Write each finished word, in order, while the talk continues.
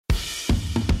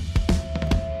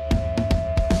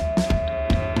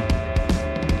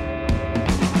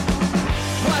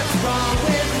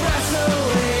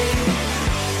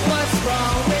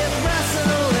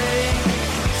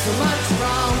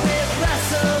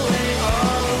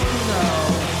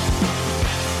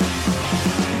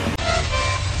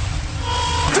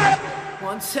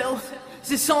tell. Is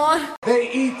this on?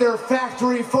 They eat their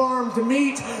factory-farmed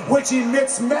meat, which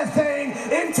emits methane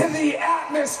into the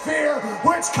atmosphere,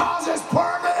 which causes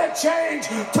permanent change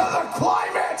to the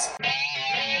climate.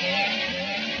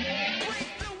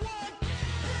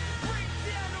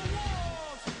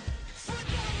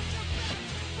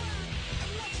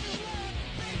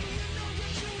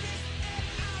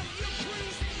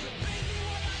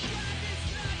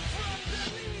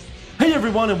 Hey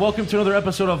everyone, and welcome to another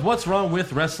episode of What's Wrong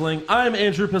with Wrestling. I'm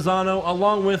Andrew Pisano,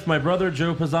 along with my brother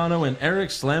Joe Pisano and Eric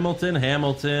Slamilton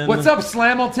Hamilton. What's up,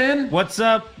 Slamilton? What's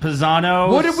up,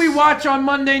 Pisano? What did we watch on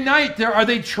Monday night? Are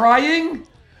they trying?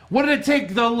 What did it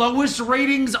take, the lowest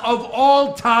ratings of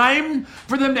all time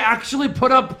for them to actually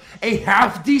put up a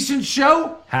half-decent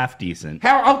show? Half decent.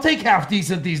 I'll take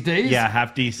half-decent these days. Yeah,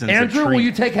 half decent. Andrew, will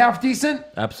you take half-decent?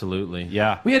 Absolutely.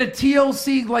 Yeah. We had a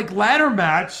TLC ladder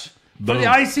match for the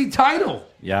IC title.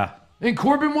 Yeah. And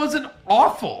Corbin wasn't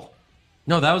awful.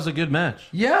 No, that was a good match.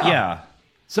 Yeah. Yeah.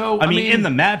 So I mean, in the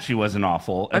match, he wasn't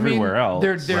awful. Everywhere else.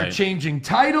 They're Right. changing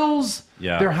titles.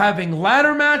 Yeah. They're having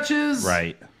ladder matches.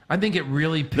 Right. I think it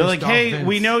really pissed They're like, off hey, Vince.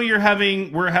 we know we're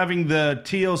having the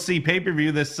TLC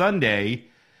pay-per-view this Sunday.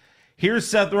 Here's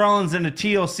Seth Rollins in a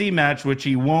TLC match, which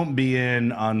he won't be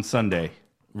in on Sunday.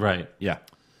 Right. Yeah.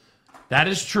 That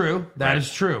is true. That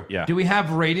is true. Yeah. Do we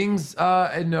have ratings in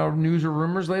our news or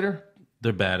rumors later?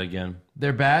 They're bad again.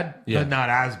 They're bad, Yeah. but not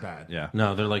as bad. Yeah.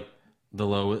 No, they're like the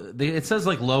low. It says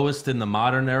like lowest in the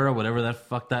modern era, whatever that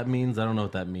fuck that means. I don't know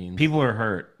what that means. People are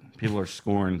hurt. People are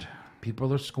scorned.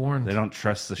 People are scorned. They don't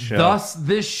trust the show. Thus,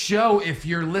 this show, if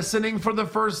you're listening for the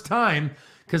first time,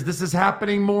 because this is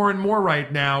happening more and more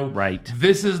right now, Right.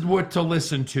 This is what to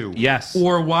listen to. Yes.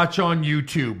 Or watch on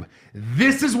YouTube.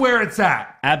 This is where it's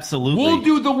at. Absolutely. We'll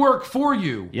do the work for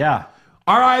you. Yeah.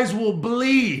 Our eyes will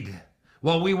bleed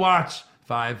while we watch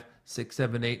 5, 6,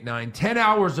 7, 8, 9, 10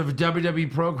 hours of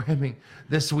WWE programming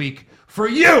this week for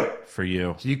you. For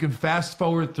you. So you can fast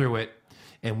forward through it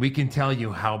and we can tell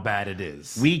you how bad it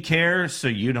is. We care so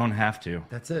you don't have to.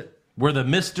 That's it. We're the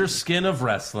Mr. Skin of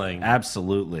wrestling.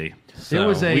 Absolutely. There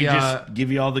was We just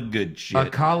give you all the good a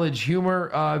shit. college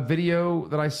humor video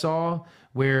that I saw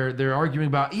where they're arguing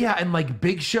about, yeah, and like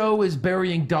Big Show is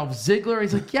burying Dolph Ziggler.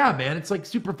 He's like, yeah, man, it's like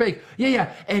super fake.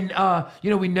 Yeah. And,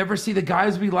 we never see the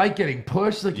guys we like getting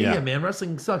pushed. He's like, yeah, man,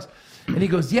 wrestling sucks. And he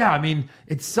goes, yeah, I mean,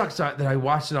 it sucks that I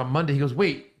watched it on Monday. He goes,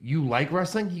 wait, you like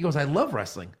wrestling? He goes, I love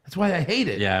wrestling. That's why I hate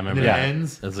it. Yeah, I remember and then that. it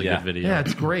ends. That's a Yeah. good video. Yeah,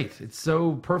 it's great. It's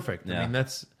so perfect. I Yeah. mean,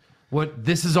 that's what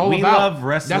this is all We about. love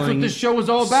wrestling. That's what this show is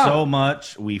all about. So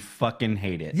much, we fucking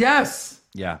hate it. Yes.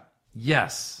 Yeah.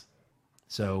 Yes.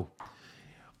 So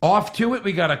off to it.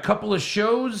 We got a couple of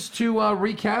shows to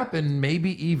recap and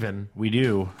maybe even We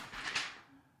do.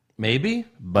 Maybe?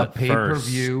 But a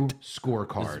pay-per-view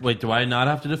scorecard. Wait, do I not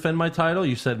have to defend my title?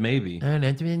 You said maybe.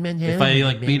 If If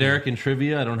I beat Eric in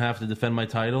trivia, I don't have to defend my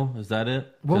title? Is that it?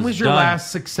 When 'Cause was your done. last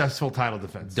successful title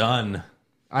defense? Done.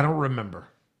 I don't remember.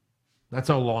 That's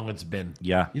how long it's been.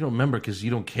 Yeah. You don't remember because you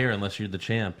don't care unless you're the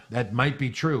champ. That might be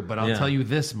true, but I'll Yeah. tell you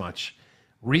this much.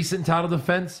 Recent title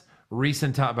defense,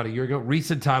 about a year ago,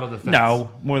 recent title defense. No,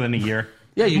 more than a year.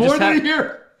 Yeah, you More just than had, a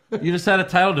year. You just had a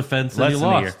title defense and Less you than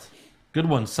a lost. year. Good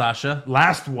one, Sasha.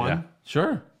 Last one. Yeah.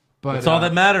 Sure. But, That's all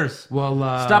that matters. Well,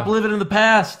 Stop living in the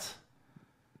past.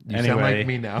 You sound Anyway. like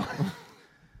me now.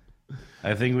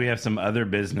 I think we have some other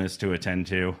business to attend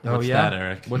to. What's that,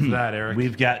 Eric? What's that, Eric?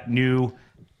 We've got new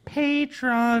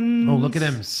patrons. Oh, look at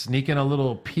him sneaking a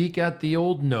little peek at the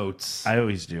old notes. I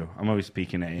always do. I'm always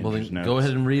peeking at Well, Andrew's then notes. go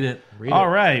ahead and read it. All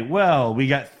right. Well, we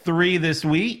got 3 this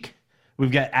week.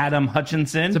 We've got Adam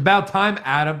Hutchinson. It's about time,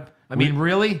 Adam. I mean,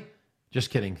 really? Just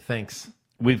kidding. Thanks.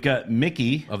 We've got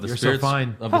Mickey. Of the You're so Spirit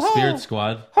fine. of the Spirit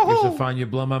Squad. You're so fine. You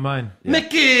blow my mind.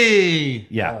 Mickey!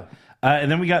 Yeah. And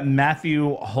then we got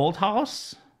Matthew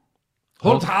Holthaus.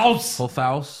 Holthaus.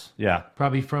 Holthaus. Yeah.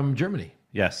 Probably from Germany.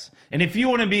 Yes. And if you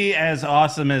want to be as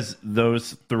awesome as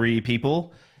those 3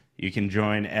 people, you can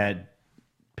join at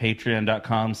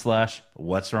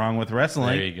patreon.com/what's wrong with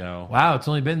wrestling. There you go. Wow, it's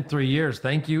only been 3 years.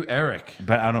 Thank you, Eric.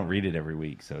 But I don't read it every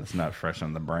week, so it's not fresh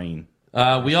on the brain.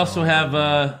 We also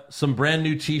have some brand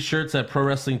new t-shirts at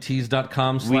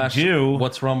prowrestlingtees.com / We do.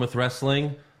 What's Wrong with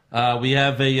Wrestling. We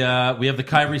have the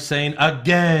Kyrie Sane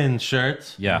again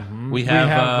shirt. Yeah. We have,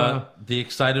 have, the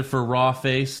Excited for Raw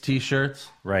face t-shirts.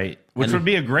 Right. Which And- would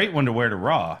be a great one to wear to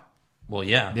Raw. Well,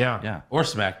 yeah. Yeah. Or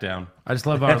SmackDown. I just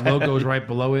love our logos right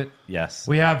below it. Yes.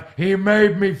 We have, he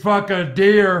made me fuck a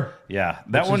deer. Yeah.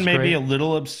 That Which one is may be great. a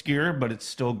little obscure, but it's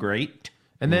still great.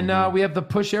 And then we have the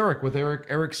Push Eric with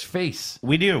Eric's face.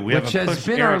 We do. We which have a has Push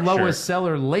been Eric our lowest shirt.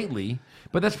 seller lately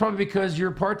But that's probably because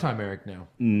you're part-time, Eric, now.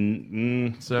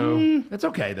 So that's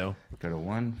okay, though. Go to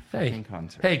one Hey, fucking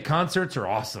concert. hey, concerts are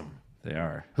awesome. They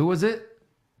are. Who was it?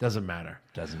 Doesn't matter.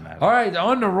 Doesn't matter. All right,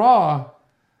 on to Raw.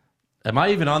 Am I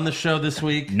even on the show this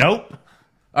week? Nope.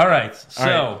 All right. So,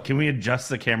 All right, can we adjust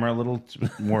the camera a little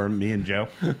more? Me and Joe.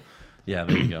 yeah,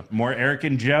 there you go. More Eric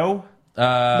and Joe.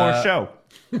 More show.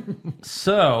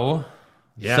 So,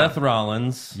 Seth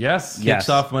Rollins Yes. kicks Yes.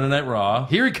 off Monday Night Raw.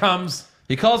 Here he comes.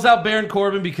 He calls out Baron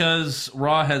Corbin because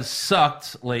Raw has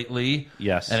sucked lately.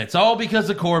 Yes. And it's all because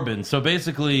of Corbin. So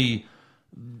basically,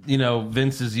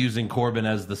 Vince is using Corbin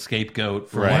as the scapegoat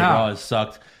for why Right. Raw has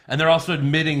sucked. And they're also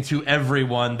admitting to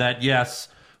everyone that, yes,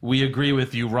 we agree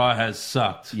with you, Raw has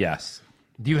sucked. Yes.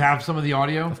 Do you have some of the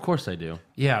audio? Of course I do.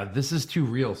 Yeah, this is too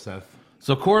real, Seth.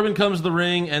 So Corbin comes to the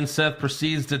ring, and Seth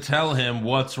proceeds to tell him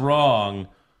what's wrong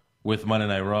with Monday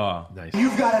Night Raw. Nice.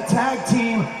 You've got a tag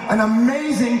team, an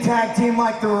amazing tag team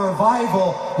like the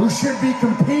Revival, who should be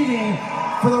competing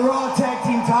for the Raw Tag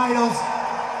Team titles,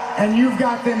 and you've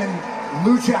got them in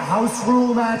Lucha House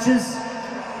Rule matches.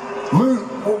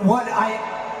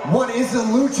 What is a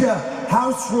Lucha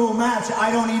House Rule match?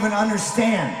 I don't even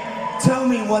understand. Tell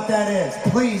me what that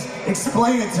is. Please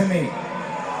explain it to me.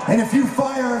 And if you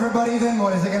fire everybody, then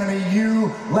what is it going to be?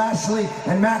 You, Lashley,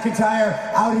 and McIntyre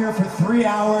out here for 3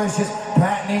 hours just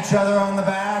patting each other on the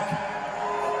back?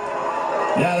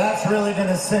 Yeah, that's really going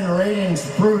to send ratings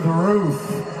through the roof.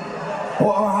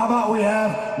 Or how about we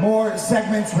have more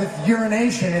segments with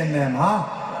urination in them, huh?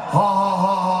 Ha ha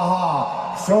ha ha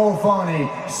ha. So funny,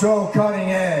 so cutting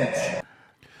edge.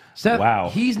 Seth, Wow.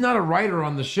 he's not a writer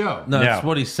on the show. No, that's No.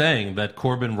 what he's saying, that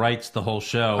Corbin writes the whole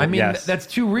show. I mean, Yes. that's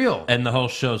too real. and the whole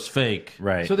show's fake.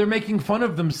 Right. So they're making fun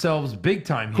of themselves big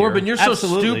time here. Corbin, you're so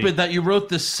Absolutely. stupid that you wrote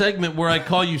this segment where I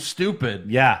call you stupid.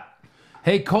 yeah.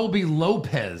 Hey, Colby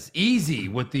Lopez, easy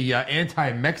with the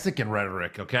anti-Mexican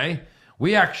rhetoric, okay?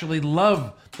 We actually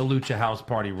love the Lucha House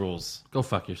Party rules. Go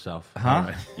fuck yourself.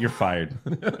 Huh? You're fired.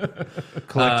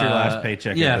 Collect your last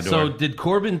paycheck Yeah, at the door. so did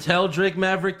Corbin tell Drake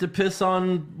Maverick to piss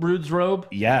on Rude's robe?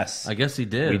 Yes. I guess he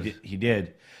did. He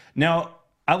did. Now,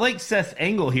 I like Seth's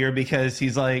angle here because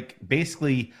he's like,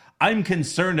 basically, I'm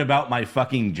concerned about my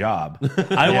fucking job.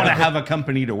 I want to have a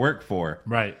company to work for.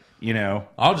 Right. You know?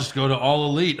 I'll just go to All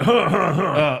Elite.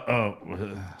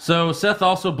 So Seth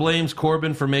also blames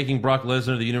Corbin for making Brock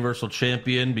Lesnar the Universal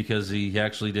Champion because he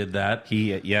actually did that.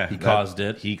 He caused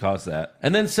it. He caused that.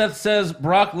 And then Seth says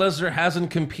Brock Lesnar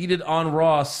hasn't competed on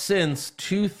Raw since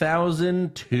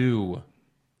 2002.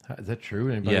 Is that true?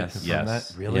 Anybody Yes. confirm Yes.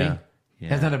 that? Really? Yeah.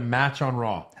 Hasn't had a match on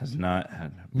Raw. Has not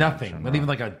had Nothing. Not even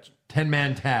like a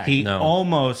 10-man tag. He No.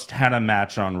 almost had a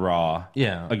match on Raw.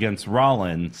 Yeah. Against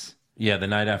Rollins. Yeah, the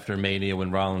night after Mania when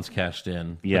Rollins cashed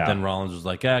in. Yeah. But then Rollins was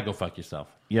like, go fuck yourself.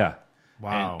 Yeah.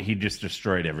 Wow. And he just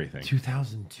destroyed everything.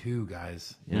 2002,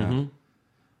 guys. Yeah.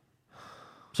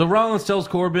 So Rollins tells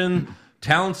Corbin,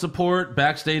 talent support,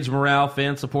 backstage morale,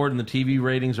 fan support, and the TV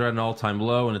ratings are at an all-time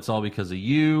low, and it's all because of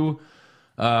you.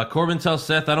 Corbin tells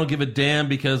Seth, I don't give a damn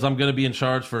because I'm going to be in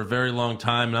charge for a very long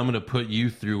time, and I'm going to put you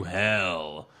through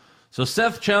hell. So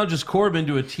Seth challenges Corbin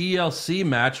to a TLC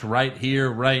match right here,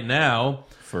 right now.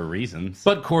 For reasons.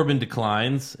 But Corbin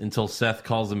declines until Seth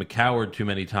calls him a coward too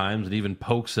many times and even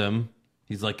pokes him.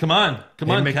 He's like, come on, Hey,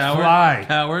 coward. McFly.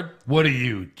 Coward. What are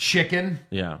you, chicken?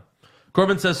 Yeah.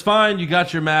 Corbin says, fine, you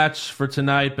got your match for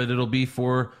tonight, but it'll be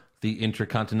for the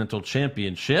Intercontinental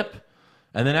Championship.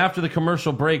 And then after the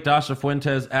commercial break, Dasha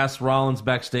Fuentes asks Rollins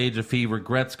backstage if he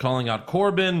regrets calling out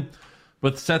Corbin.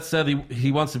 But Seth said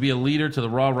he wants to be a leader to the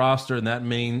Raw roster, and that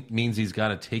means he's got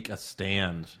to take a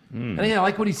stand. And yeah, I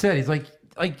like what he said. He's like,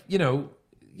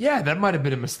 yeah, that might have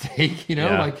been a mistake,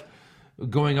 Yeah. like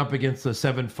going up against a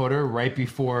 7-footer right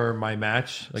before my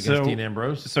match against Dean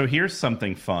Ambrose. So here's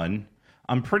something fun.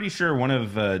 I'm pretty sure one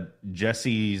of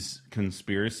Jesse's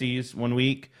conspiracies one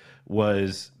week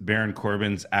was Baron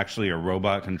Corbin's actually a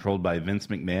robot controlled by Vince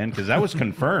McMahon, because that was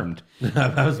confirmed.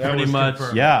 That was pretty much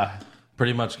confirmed. Yeah.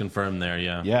 pretty much confirmed there,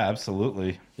 yeah. Yeah,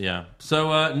 absolutely. Yeah.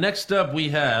 So next up we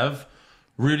have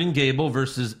Rude and Gable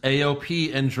versus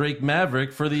AOP and Drake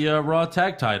Maverick for the Raw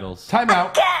tag titles.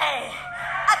 Timeout.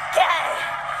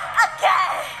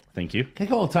 Thank you. Can I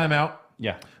call a timeout?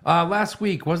 Yeah. Last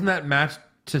week, wasn't that match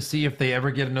to see if they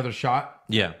ever get another shot?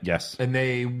 Yeah. Yes. And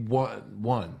they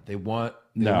won. They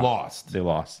No. lost. They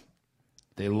lost.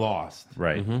 They lost.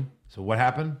 Right. So what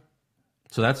happened?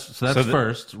 So that's So the-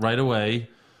 first, right away.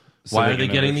 So Why they are they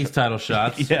get getting another these title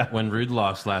shots Yeah. when Rude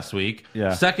lost last week?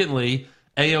 Yeah. Secondly,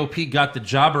 AOP got the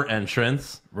jobber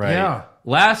entrance. Right. Yeah.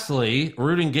 Lastly,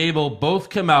 Rude and Gable both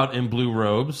come out in blue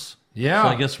robes. Yeah. So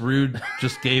I guess Rude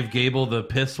just gave Gable the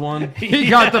piss one. he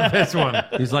got the piss one.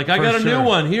 He's like, I For got a sure. new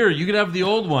one. Here, you can have the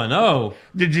old one. Oh.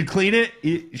 Did you clean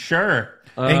it? Sure.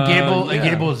 And yeah.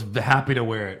 Gable is happy to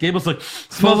wear it. Gable's like,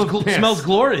 Full of piss. smells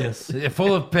glorious.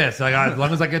 Full of piss. Like, as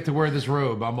long as I get to wear this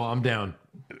robe, I'm down.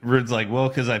 Rude's like, well,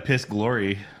 because I pissed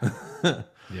Glory.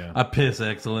 Yeah. I piss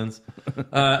excellence.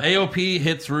 AOP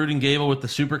hits Rude and Gable with the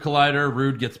Super Collider.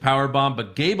 Rude gets powerbombed,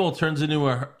 but Gable turns into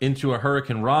a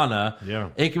Hurricane Rana. Yeah.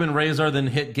 Akam and Razor then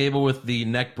hit Gable with the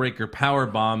neckbreaker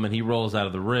powerbomb, and he rolls out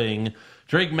of the ring.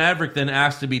 Drake Maverick then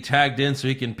asks to be tagged in so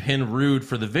he can pin Rude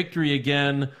for the victory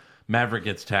again. Maverick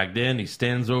gets tagged in. He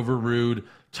stands over Rude,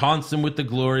 taunts him with the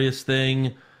glorious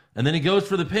thing, and then he goes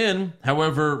for the pin.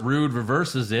 However, Rude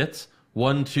reverses it.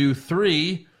 1, 2,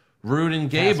 3. Rude and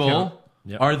Gable count.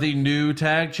 Yep. are the new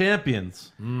tag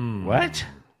champions. What?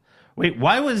 Wait,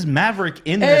 why was Maverick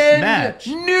in this match?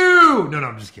 No,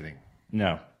 I'm just kidding.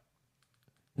 No.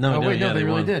 No, Oh, wait, no, yeah, they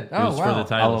really won. did. It Oh, was for wow. the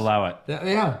titles. I'll allow it.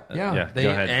 Yeah. go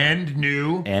ahead. And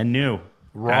new And new.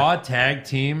 Raw Tag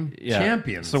Team Yeah.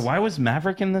 Champions. So why was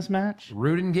Maverick in this match?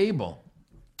 Rude and Gable?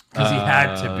 Because he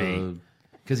had to be.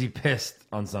 Because he pissed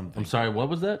on something. I'm sorry, what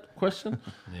was that question?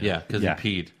 Yeah, because Yeah.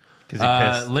 he peed. 'Cause he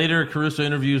pissed. Later, Caruso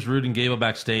interviews Rude and Gable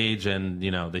backstage, and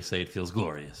they say it feels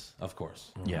glorious, of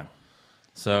course. Yeah.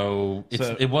 So,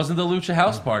 So- it wasn't the Lucha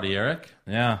House Party, Eric.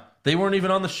 Yeah. They weren't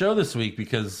even on the show this week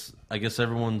because I guess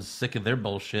everyone's sick of their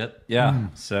bullshit. Yeah.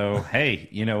 So, hey,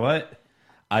 you know what?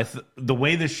 The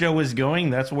way the show was going,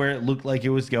 that's where it looked like it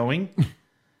was going.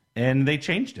 And they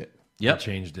changed it. Yep,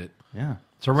 Changed it. Yeah.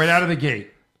 So right out of the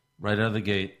gate, right out of the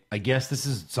gate. I guess this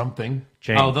is something.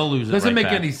 Changed. Oh, they'll lose it. Doesn't right make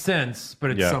back. any sense,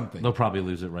 but it's Yeah. something. They'll probably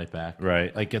lose it right back.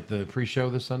 Right. Like at the pre-show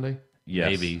this Sunday. Yes.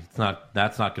 Maybe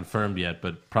that's not confirmed yet,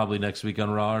 but probably next week on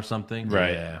Raw or something.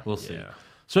 Right. Yeah. We'll see. Yeah.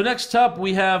 So next up,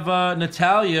 we have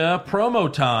Natalia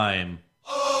promo time.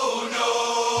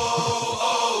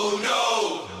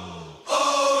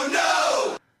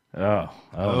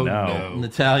 Oh no.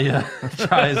 Natalia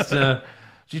tries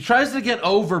to get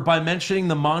over by mentioning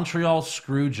the Montreal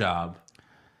screw job.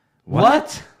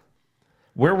 What?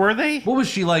 Where were they? What was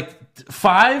she, like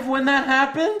 5 when that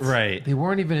happened? Right. They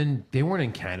weren't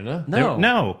in Canada. No.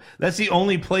 No. That's the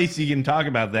only place you can talk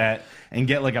about that and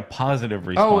get like a positive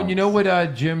response. Oh, and you know what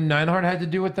Jim Neidhart had to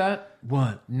do with that?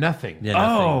 What? Nothing. Yeah,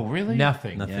 nothing. Oh, really?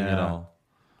 Nothing. Nothing Yeah. at all.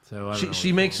 So I don't know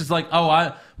She what- makes it like,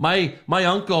 my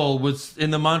uncle was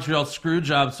in the Montreal screw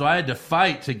job, so I had to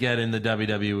fight to get in the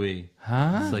WWE.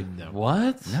 Huh? It's like,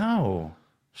 what? No.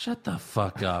 Shut the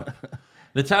fuck up.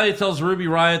 Natalia tells Ruby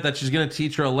Riott that she's going to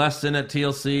teach her a lesson at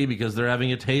TLC because they're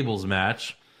having a tables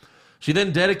match. She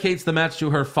then dedicates the match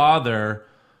to her father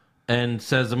and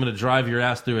says, I'm going to drive your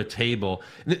ass through a table.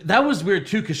 That was weird,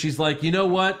 too, because she's like, you know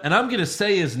what? And I'm going to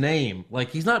say his name.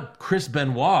 Like, he's not Chris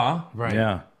Benoit. Right.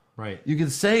 Yeah. Right. You can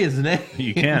say his name.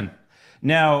 You can.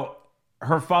 Now,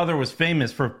 her father was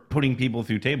famous for putting people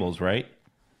through tables, right?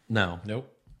 No. Nope.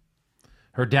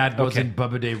 Her dad goes Okay. in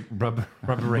Rubber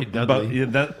Ray But Dudley.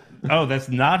 that's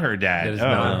not her dad. That is oh.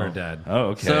 not her dad. Oh,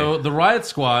 okay. So the Riot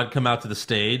Squad come out to the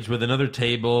stage with another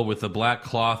table with a black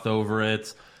cloth over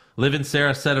it. Liv and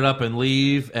Sarah set it up and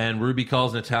leave, and Ruby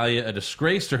calls Natalia a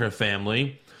disgrace to her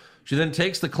family. She then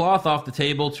takes the cloth off the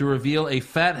table to reveal a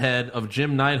fat head of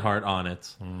Jim Neidhart on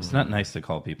it. it's not nice to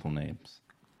call people names.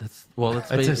 It's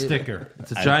a sticker.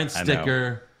 It's a giant I know.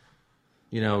 sticker.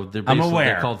 They're I'm basically aware.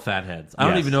 they're called fat heads. I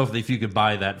don't Yes. even know if you could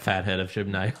buy that fat head of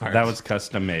Jim Neidhart. That was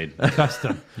custom made.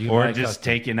 Custom. You or buy just custom.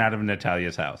 taken out of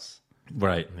Natalia's house.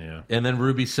 right. Yeah. And then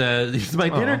Ruby says, "It's my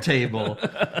dinner table."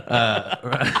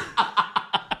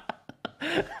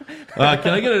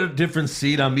 Can I get a different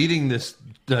seat? I'm eating this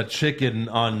chicken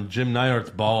on Jim Neidhart's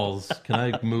balls. Can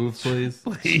I move, please?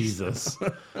 Jesus.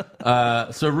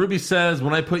 So Ruby says,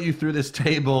 when I put you through this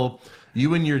table,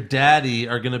 you and your daddy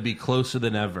are going to be closer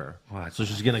than ever. What? So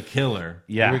she's going to kill her.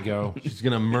 Yeah. Here we go. She's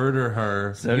going to murder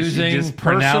her. So she Using just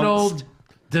personal pronounced-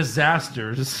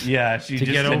 disasters. Yeah, she To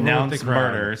just get over with announced the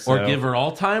crowd. murder. Or So. give her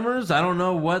Alzheimer's? I don't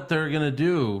know what they're going to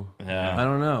do. Yeah. I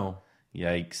don't know.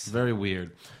 Yikes. Very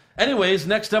weird. Anyways,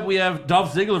 next up we have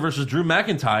Dolph Ziggler versus Drew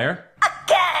McIntyre.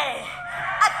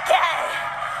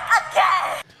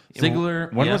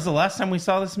 Ziggler. When yeah, was the last time we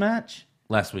saw this match?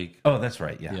 last week. Oh, that's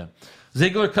right. Yeah. Yeah.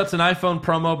 Ziggler cuts an iPhone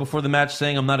promo before the match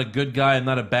saying, I'm not a good guy, I'm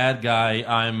not a bad guy,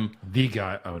 I'm The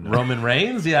guy. Oh, no. Roman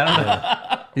Reigns? Yeah, I don't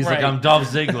know. He's like, Right. I'm Dolph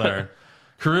Ziggler.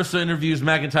 Caruso interviews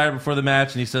McIntyre before the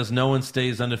match, and he says, no one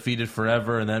stays undefeated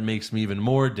forever, and that makes me even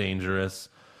more dangerous.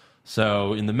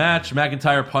 So in the match,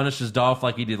 McIntyre punishes Dolph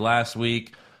like he did last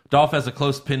week. Dolph has a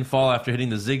close pinfall after hitting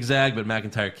the zigzag, but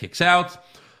McIntyre kicks out.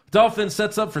 Dolph then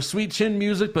sets up for sweet chin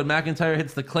music, but McIntyre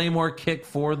hits the Claymore kick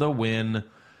for the win.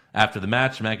 After the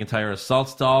match, McIntyre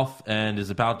assaults Dolph and is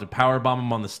about to powerbomb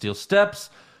him on the steel steps,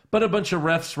 but a bunch of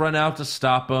refs run out to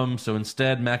stop him, so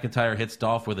instead McIntyre hits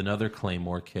Dolph with another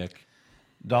Claymore kick.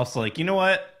 Dolph's like, you know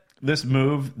what? This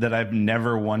move that I've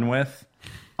never won with,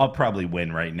 I'll probably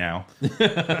win right now.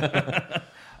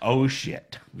 Oh,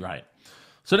 shit. Right.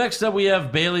 So next up we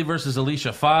have Bayley versus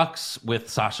Alicia Fox with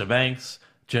Sasha Banks,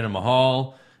 Jinder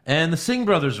Mahal, and the Singh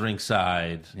brothers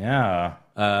ringside. Yeah.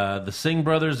 The Singh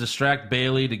brothers distract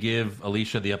Bayley to give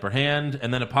Alicia the upper hand,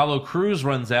 and then Apollo Crews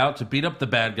runs out to beat up the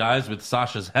bad guys with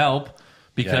Sasha's help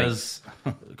because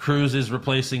Crews is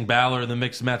replacing Balor in the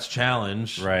Mixed Match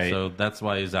Challenge. Right. So that's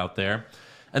why he's out there.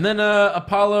 And then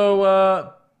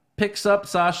Apollo picks up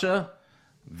Sasha.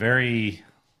 Very...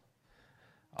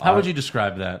 How would you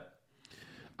describe that?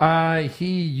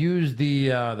 He used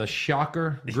the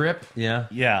shocker grip. Yeah.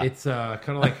 Yeah. It's kind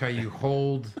of like how you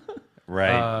hold.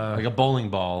 right. Like a bowling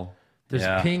ball. There's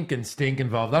Yeah. pink and stink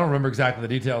involved. I don't remember exactly the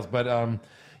details, but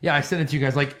yeah, I sent it to you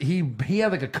guys. Like he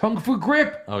had like a kung fu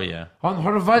grip Oh, yeah. on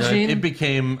Harvajin. It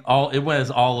became it was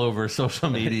all over social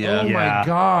media. Oh Yeah. my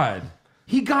god,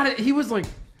 he got it. He was like,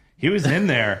 He was in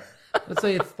there. let's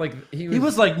say it's like He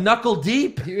was like knuckle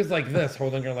deep. He was like this,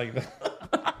 holding her like this.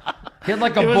 He had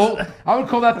like a bowl. I would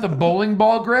call that the bowling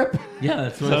ball grip. Yeah,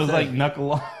 that's what So it it was said. like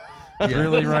knuckle...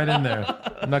 Really right in there,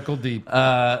 knuckle deep.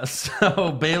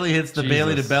 So Bailey hits the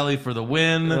Bailey to belly for the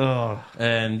win.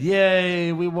 And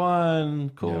yay, we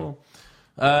won. Cool.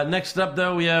 Next up,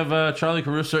 though, we have Charlie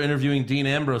Caruso interviewing Dean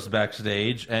Ambrose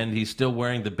backstage, and he's still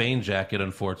wearing the Bane jacket,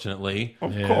 unfortunately.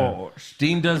 Of course.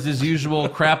 Dean does his usual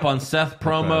crap on Seth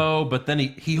promo, but then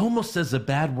he almost says a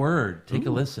bad word. Take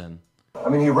a listen. I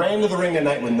mean, he ran to the ring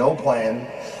tonight with no plan,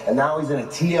 and now he's in a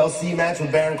TLC match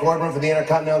with Baron Corbin for the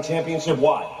Intercontinental Championship.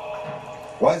 Why?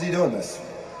 Why is he doing this?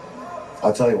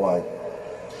 I'll tell you why.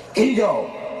 Ego.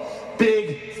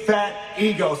 Big, fat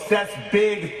ego. Seth's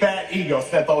big, fat ego.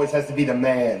 Seth always has to be the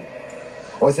man.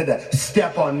 Always had to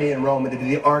step on me and Roman to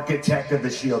be the architect of the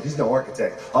Shield. He's no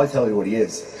architect. I'll tell you what he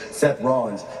is. Seth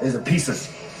Rollins is a piece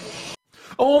of...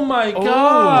 Oh, my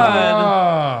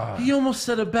God. He almost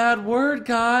said a bad word,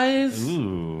 guys.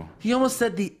 Ooh. He almost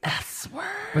said the S word.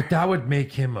 But that would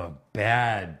make him a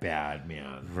bad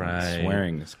man. Right.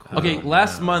 Swearing is cool. Okay,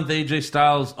 last month AJ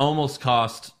Styles almost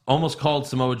called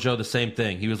Samoa Joe the same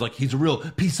thing. He was like, he's a real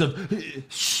piece of, and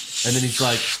then he's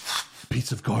like,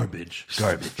 piece of garbage.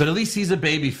 But at least he's a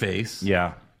baby face.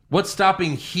 Yeah. What's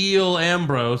stopping heel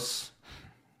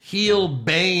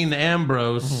Bane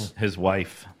Ambrose His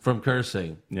wife. from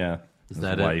cursing? Yeah. His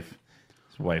that it? wife.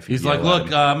 His wife. He's yelled like, at look,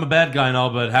 him. I'm a bad guy and all,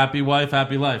 but happy wife,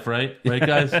 happy life, right? Right,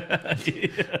 guys?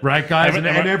 Right, guys? Am I-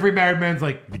 And every married man's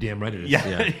like, you're damn right it is.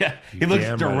 yeah. He looks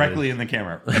damn right directly it in the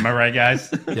camera. Am I right,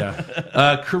 guys?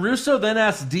 Yeah. Caruso then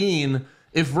asked Dean,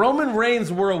 if Roman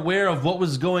Reigns were aware of what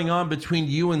was going on between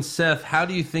you and Seth, how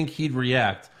do you think he'd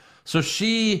react? So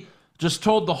she just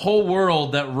told the whole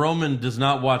world that Roman does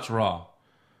not watch Raw.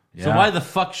 So Yeah. why the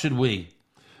fuck should we?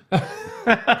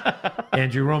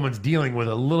 Andrew Roman's dealing with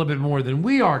a little bit more than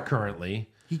we are currently.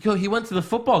 He went to the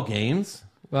football games,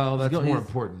 Well, that's more he's-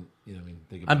 important. You know, I mean,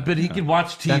 think about but he could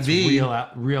watch TV.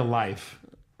 That's real life.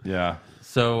 Yeah.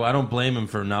 So I don't blame him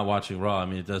for not watching Raw. I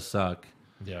mean, it does suck.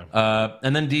 Yeah.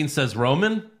 And then Dean says,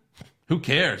 Roman? Who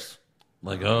cares?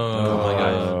 Like, oh my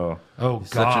God. Oh. Oh, He's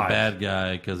God. such a bad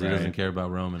guy because he doesn't Right. care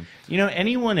about Roman. You know,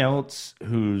 anyone else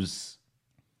who's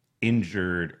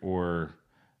injured or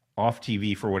off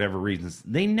TV for whatever reasons,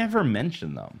 they never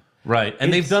mention them. Right.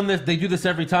 And they've It's- done this. They do this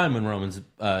every time when Roman's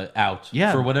out.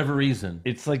 Yeah. For whatever reason.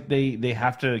 It's like they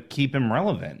have to keep him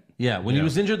relevant. Yeah. When he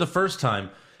was injured the first time.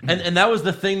 And that was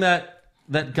the thing that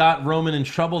got Roman in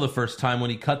trouble the first time when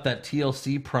he cut that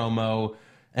TLC promo.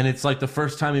 And it's like the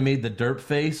first time he made the derp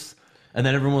face. And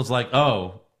then everyone was like,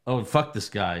 oh, fuck this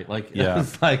guy. Like, Yeah.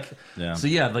 it's like, Yeah. so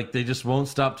yeah, like they just won't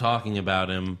stop talking about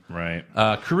him. Right.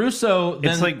 Caruso,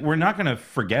 then, It's like we're not going to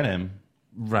forget him.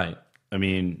 right. I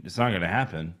mean, it's not going to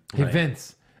happen. Hey, Right.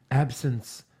 Vince,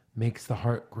 absence makes the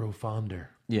heart grow fonder.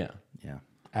 Yeah. Yeah.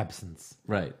 Absence,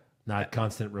 Right. not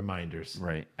constant reminders.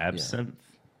 Right. Absinthe.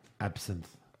 Absinthe.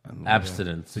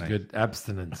 Abstinence. It's a good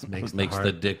abstinence makes Makes the the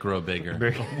heart dick grow bigger.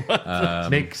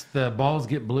 makes the balls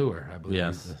get bluer. I believe.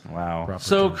 Yes. is the Wow. proper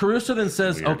So term. Caruso then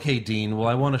says, "Okay, Dean. Well,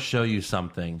 I want to show you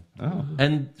something." Oh.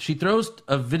 And she throws to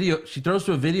a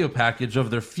video package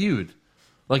of their feud.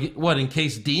 Like what? In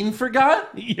case Dean forgot,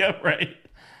 Yeah, right.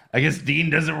 I guess Dean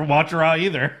doesn't watch Raw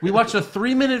either. we watch a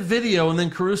 3-minute video, and then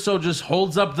Caruso just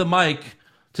holds up the mic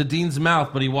to Dean's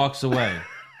mouth, but he walks away.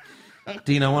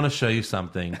 Dean, I want to show you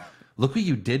something. Look what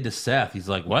you did to Seth. He's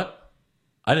like, "What?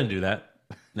 I didn't do that."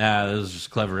 Nah, this is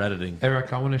just clever editing.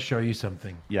 Eric, I want to show you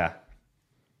something. Yeah.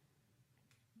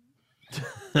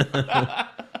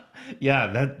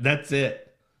 Yeah, that's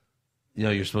it. You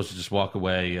know, you're supposed to just walk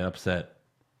away upset.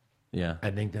 Yeah.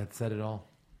 I think that said it all.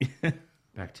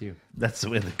 Back to you. That's the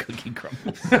way the cookie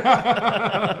crumbles.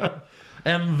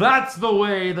 And that's the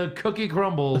way the cookie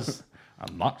crumbles.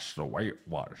 And that's the way it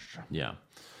was. Yeah.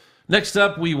 Next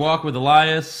up, we walk with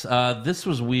Elias. This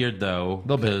was weird, though,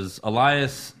 because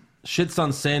Elias shits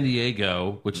on San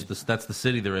Diego, which that's the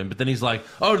city they're in. But then he's like,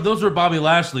 oh, those were Bobby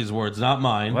Lashley's words, not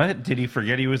mine. What? Did he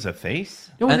forget he was a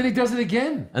face? No, and then he does it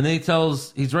again. And then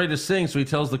he's ready to sing, so he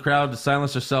tells the crowd to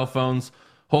silence their cell phones,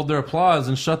 hold their applause,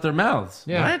 and shut their mouths.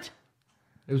 Yeah. What?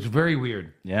 It was very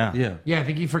weird. Yeah. Yeah. Yeah, I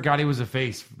think he forgot he was a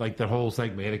face, like the whole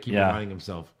segment. He had to keep reminding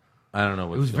himself. I don't know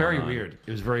what's It was going very on. weird.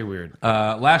 It was very weird.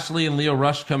 Lashley and Lio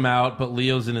Rush come out, but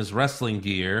Leo's in his wrestling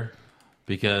gear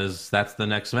because that's the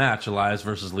next match, Elias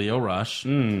versus Lio Rush.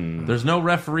 There's no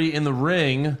referee in the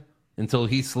ring until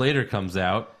Heath Slater comes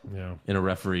out in a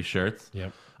referee shirt.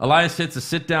 Yep. Elias hits a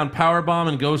sit-down powerbomb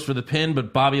and goes for the pin,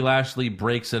 but Bobby Lashley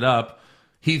breaks it up.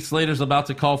 Heath Slater's about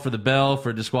to call for the bell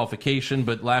for disqualification,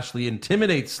 but Lashley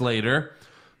intimidates Slater,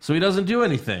 so he doesn't do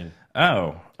anything.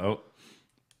 Oh.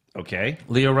 Okay.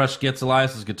 Lio Rush gets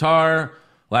Elias's guitar.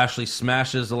 Lashley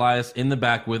smashes Elias in the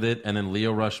back with it, and then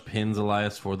Lio Rush pins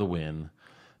Elias for the win.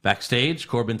 Backstage,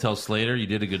 Corbin tells Slater, you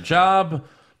did a good job,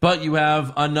 but you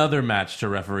have another match to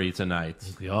referee tonight.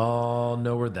 We all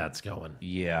know where that's going.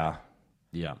 Yeah.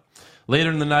 Yeah. Later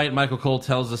in the night, Michael Cole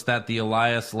tells us that the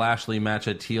Elias-Lashley match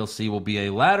at TLC will be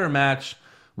a ladder match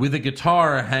with a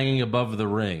guitar hanging above the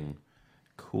ring.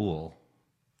 Cool.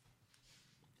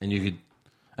 And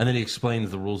then he explains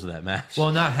the rules of that match.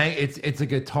 Well, it's a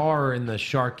guitar in the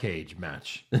shark cage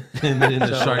match. in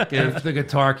the shark cage. If the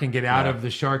guitar can get out of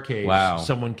the shark cage, Wow.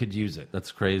 someone could use it.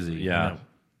 That's crazy. Yeah.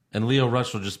 And Lio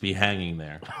Rush will just be hanging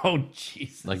there. Oh,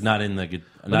 jeez. Like, not in the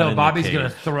not No, in Bobby's the going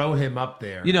to cage. throw him up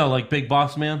there. You know, like Big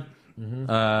Boss Man.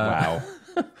 Wow.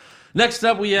 Next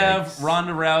up, we have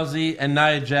Ronda Rousey and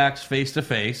Nia Jax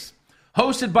face-to-face,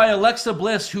 hosted by Alexa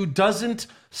Bliss, who doesn't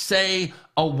say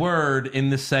a word in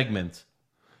this segment.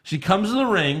 She comes to the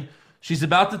ring, she's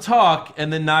about to talk,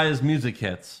 and then Nia's music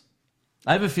hits.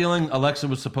 I have a feeling Alexa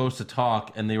was supposed to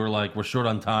talk, and they were like, we're short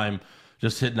on time,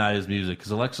 just hit Nia's music.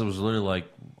 Because Alexa was literally like,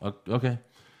 okay.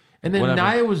 And then whatever.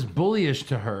 Nia was bullyish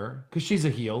to her because she's a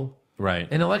heel. Right.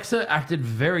 And Alexa acted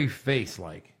very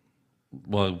face-like.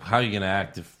 Well, how are you going to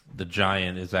act if the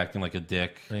giant is acting like a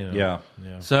dick? Yeah.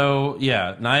 So,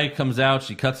 yeah, Nia comes out,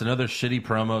 she cuts another shitty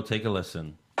promo. Take a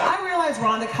listen. I realize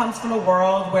Ronda comes from a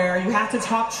world where you have to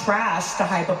talk trash to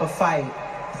hype up a fight.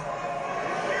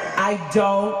 I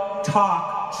don't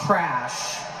talk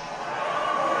trash.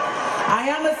 I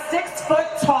am a 6 foot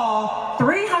tall,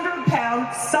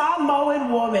 300-pound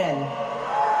Samoan woman.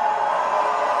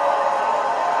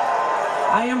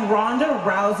 I am Ronda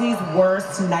Rousey's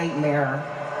worst nightmare.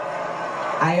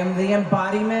 I am the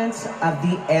embodiment of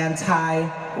the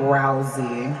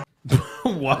anti-Rousey.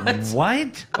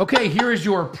 What? Okay, here is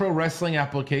your pro wrestling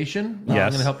application. I'm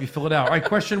Yes. going to help you fill it out. All right,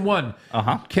 question 1.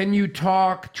 Uh-huh. Can you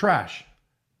talk trash?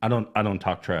 I don't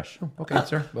talk trash. Okay,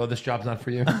 sir. Well, this job's not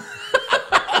for you.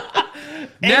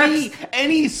 Any Next. sport, I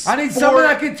need someone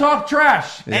that can talk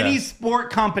trash. any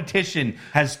sport competition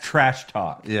has trash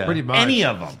talk. Yeah. Pretty much. Any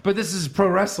of them. But this is pro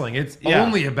wrestling. It's Yeah.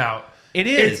 only about... It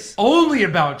is. It's only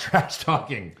about trash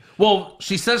talking. Well,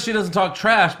 she says she doesn't talk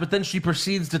trash, but then she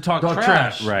proceeds to talk Talk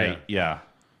trash. trash. Right. Yeah.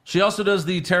 She also does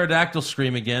the pterodactyl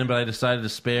scream again, but I decided to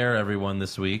spare everyone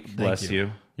this week. Bless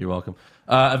you. You're welcome.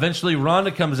 Eventually,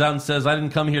 Ronda comes out and says, I didn't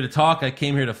come here to talk. I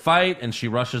came here to fight. And she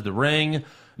rushes the ring.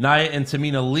 Nia and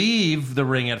Tamina leave the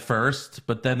ring at first,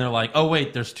 but then they're like, oh,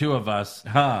 wait, there's two of us.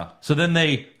 Huh. So then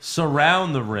they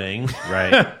surround the ring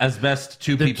Right. as best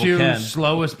two The people two can.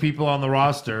 slowest people on the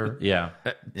roster Yeah.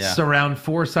 surround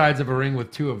 4 sides of a ring with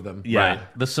 2 of them. Yeah. Right.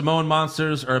 The Samoan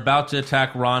monsters are about to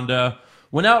attack Ronda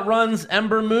when out runs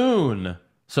Ember Moon.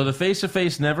 So the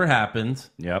face-to-face never happened.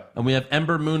 Yep. And we have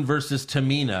Ember Moon versus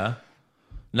Tamina.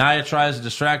 Nia tries to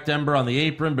distract Ember on the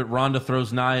apron, but Ronda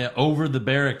throws Nia over the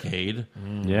barricade.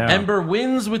 Yeah. Ember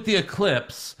wins with the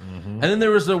Eclipse. And then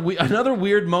there was another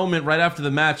weird moment right after the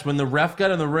match when the ref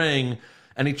got in the ring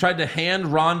and he tried to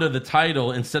hand Ronda the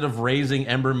title instead of raising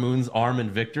Ember Moon's arm in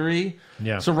victory.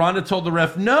 Yeah. So Ronda told the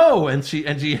ref no, and she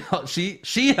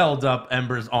held up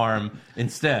Ember's arm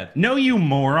instead. No, you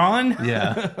moron.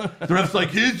 Yeah. The ref's like,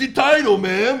 here's your title,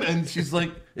 ma'am. And she's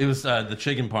like, it was the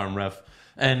chicken parm ref.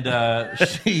 And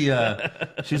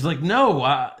she's like,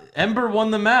 no, Ember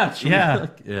won the match. Yeah.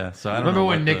 Yeah. So I don't Remember know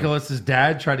when what the- Nicholas's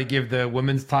dad tried to give the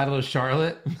women's title to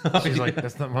Charlotte? She's like,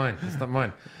 that's not mine. That's not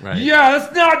mine. Right. Yeah,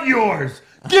 that's not yours.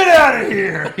 Get out of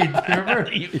here.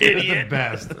 Remember? You It was idiot. the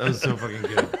best. That was so fucking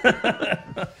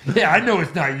good. Yeah, I know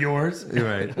it's not yours. You're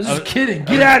right. I was just kidding.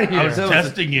 Get out of here. I was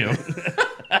testing you.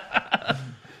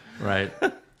 Right.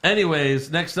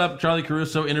 Anyways, next up, Charlie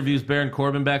Caruso interviews Baron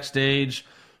Corbin backstage.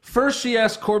 First, she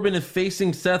asked Corbin if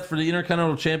facing Seth for the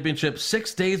Intercontinental Championship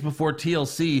 6 days before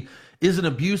TLC is an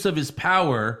abuse of his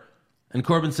power. And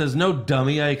Corbin says, no,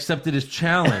 dummy, I accepted his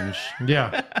challenge.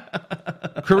 Yeah.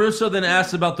 Caruso then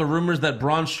asks about the rumors that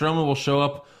Braun Strowman will show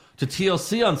up to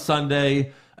TLC on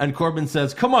Sunday. And Corbin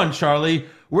says, come on, Charlie,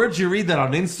 where'd you read that,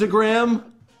 on Instagram?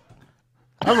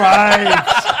 All right.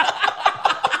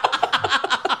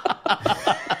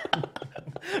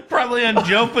 Probably on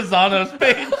Joe Pisano's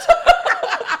page.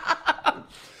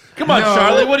 Come on, No.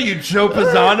 Charlie, what are you, Joe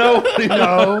Pisano?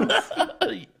 No.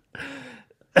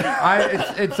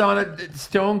 It's on it's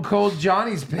Stone Cold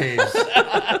Johnny's page.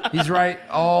 He's right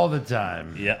all the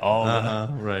time. Yeah, all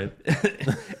Right.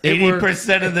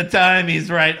 80% of the time he's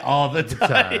right all the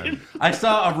time. I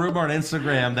saw a rumor on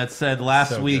Instagram that said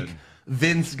last So week good.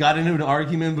 Vince got into an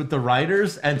argument with the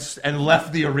writers and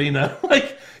left the arena.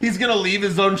 Like, he's going to leave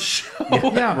his own show.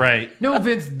 Yeah. Right. No,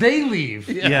 Vince, they leave.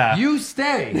 Yeah. You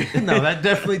stay. No, that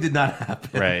definitely did not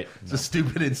happen. Right. It's a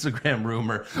stupid Instagram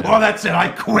rumor. Oh, that's it. I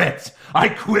quit. I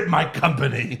quit my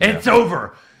company. It's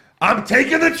over. I'm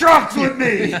taking the trucks with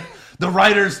me. The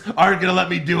writers aren't going to let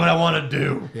me do what I want to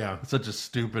do. Yeah. Such a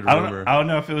stupid I rumor. don't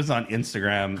know if it was on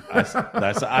Instagram.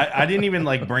 I didn't even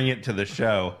like bring it to the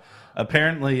show.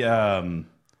 Apparently,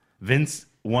 Vince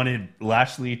wanted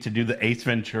Lashley to do the Ace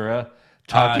Ventura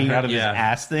talking out of yeah. his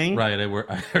ass thing. Right,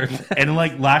 I heard that. And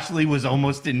like Lashley was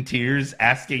almost in tears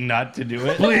asking not to do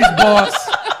it. Please, boss.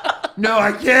 No,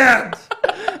 I can't.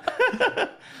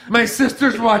 My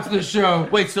sisters watch the show.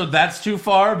 Wait, so that's too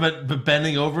far, but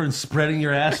bending over and spreading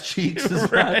your ass cheeks is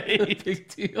not a Right. big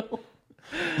deal?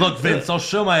 Look, Vince, I'll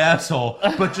show my asshole,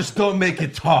 but just don't make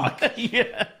it talk.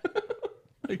 Yeah.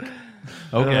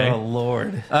 Okay. Oh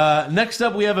Lord. Next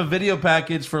up, we have a video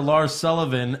package for Lars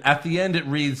Sullivan. At the end, it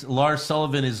reads, Lars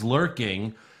Sullivan is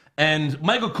lurking. And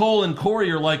Michael Cole and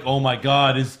Corey are like, oh my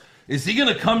God, is he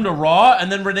going to come to Raw?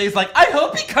 And then Renee's like, I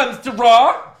hope he comes to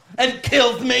Raw and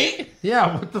kills me.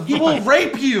 Yeah, what the He fuck? will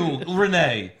rape you,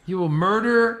 Renee. He will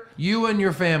murder you and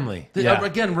your family. Yeah.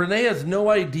 Again, Renee has no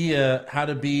idea how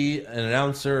to be an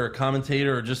announcer or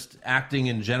commentator or just acting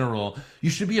in general. You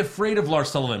should be afraid of Lars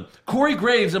Sullivan. Corey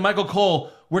Graves and Michael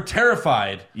Cole were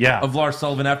terrified of Lars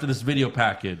Sullivan after this video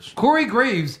package. Corey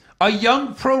Graves, a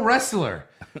young pro wrestler,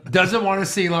 doesn't want to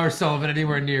see Lars Sullivan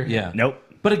anywhere near him. Yeah. Nope.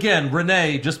 But again,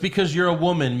 Renee, just because you're a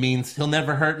woman means he'll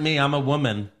never hurt me. I'm a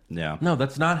woman. Yeah. No,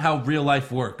 that's not how real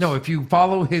life works. No, if you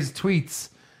follow his tweets,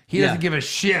 he Yeah. doesn't give a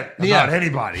shit about Yeah.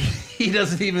 anybody. He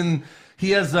doesn't even...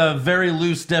 He has a very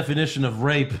loose definition of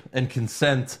rape and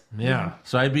consent. Yeah.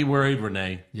 So I'd be worried,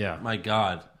 Renee. Yeah. My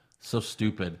God. So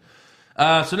stupid.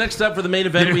 So next up for the main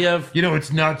event, we have... You know,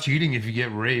 it's not cheating if you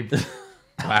get raped.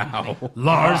 Wow.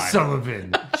 Lars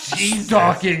Sullivan,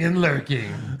 stalking and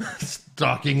lurking.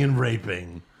 Stalking and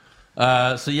raping.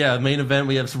 So yeah, main event,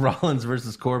 we have Rollins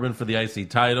versus Corbin for the IC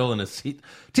title in a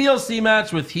TLC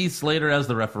match with Heath Slater as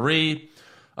the referee.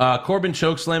 Corbin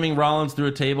chokeslamming Rollins through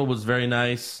a table was very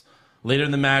nice. Later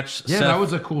in the match, Yeah, Seth... that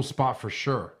was a cool spot for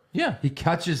sure. Yeah. He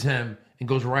catches him and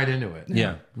goes right into it.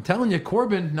 Yeah. I'm telling you,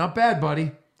 Corbin, not bad,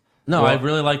 buddy. No, Well, I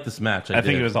really like this match. I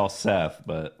think did. it was all Seth,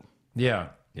 but Yeah.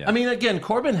 I mean, again,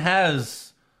 Corbin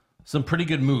has some pretty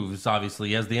good moves, obviously.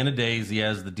 He has the End of Days. He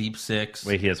has the Deep Six.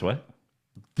 wait, he has what?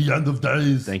 The End of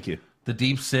Days. Thank you. The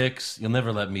Deep Six. You'll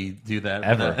never let me do that.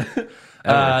 Ever.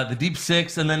 The Deep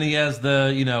Six, and then he has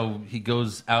the, he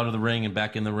goes out of the ring and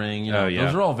back in the ring. Oh, yeah.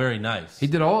 Those are all very nice. He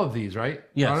did all of these, right?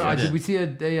 Yes, he Did did. we see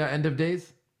a End of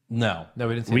Days? No. No,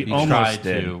 we didn't see We it. He almost tried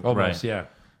did. to. Almost, right. yeah.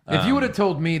 If you would have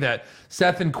told me that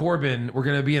Seth and Corbin were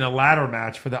going to be in a ladder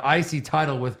match for the IC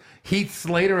title with Heath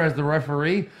Slater as the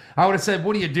referee, I would have said,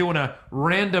 what are you doing, a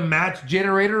random match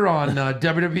generator on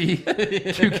WWE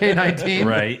 2K19?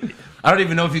 Right. I don't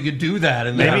even know if you could do that.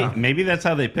 In Maybe that's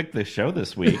how they picked this show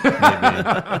this week.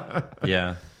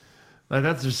 Yeah. Like,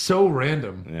 that's just so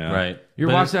random. Yeah. Right. You're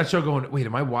But watching that show going, wait,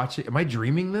 am I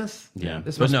dreaming this? Yeah,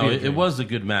 This but must no, be a it dream. was a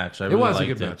good match. I really was a liked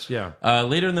good it. match, yeah.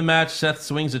 Later in the match, Seth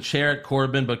swings a chair at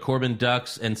Corbin, but Corbin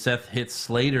ducks, and Seth hits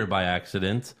Slater by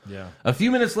accident. Yeah. A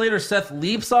few minutes later, Seth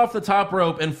leaps off the top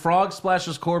rope and frog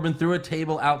splashes Corbin through a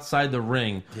table outside the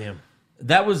ring. Damn.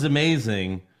 That was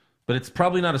amazing. But it's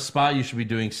probably not a spot you should be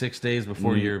doing 6 days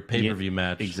before your pay-per-view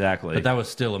match. exactly. But that was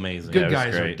still amazing. Good was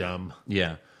guys are great. dumb.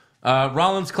 Yeah.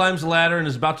 Rollins climbs the ladder and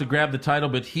is about to grab the title,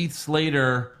 but Heath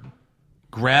Slater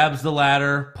grabs the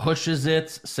ladder, pushes it,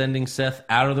 sending Seth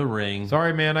out of the ring.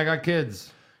 Sorry, man, I got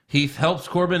kids. Heath helps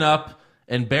Corbin up,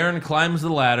 and Baron climbs the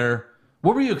ladder.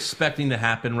 What were you expecting to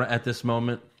happen at this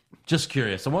moment? Just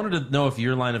curious. I wanted to know if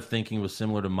your line of thinking was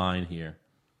similar to mine here.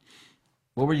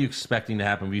 What were you expecting to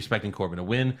happen? Were you expecting Corbin to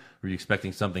win? Were you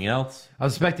expecting something else? I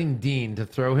was expecting Dean to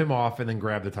throw him off and then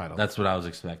grab the title. That's what I was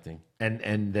expecting.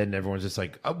 And then everyone's just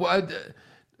like,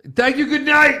 thank you, good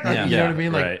night. Yeah. You know what I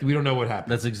mean? Like, right. we don't know what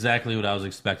happened. That's exactly what I was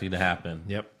expecting to happen.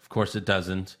 Yep. Of course it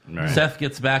doesn't. Right. Seth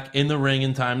gets back in the ring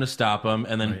in time to stop him,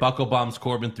 and then buckle bombs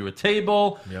Corbin through a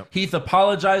table. Yep. Heath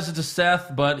apologizes to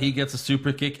Seth, but he gets a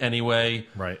super kick anyway.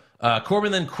 Right.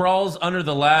 Corbin then crawls under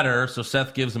the ladder, so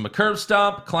Seth gives him a curb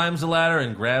stomp, climbs the ladder,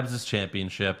 and grabs his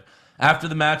championship. After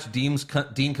the match,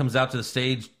 Dean comes out to the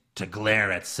stage to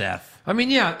glare at Seth. I mean,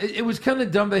 yeah, it was kind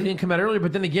of dumb that he didn't come out earlier,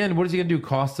 but then again, what is he going to do?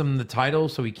 Cost him the title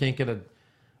so he can't get a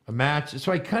match?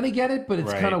 So I kind of get it, but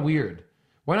it's Right. kind of weird.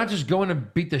 Why not just go in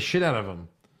and beat the shit out of him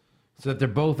so that they're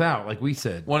both out, like we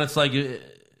said? When it's like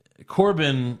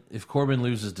Corbin, if Corbin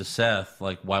loses to Seth,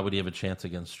 like why would he have a chance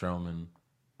against Strowman?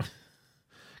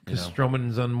 Because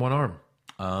Strowman's on one arm.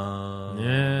 Uh,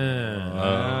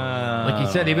 Yeah. Like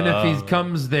he said, even if he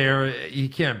comes there, he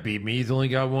can't beat me. He's only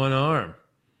got one arm.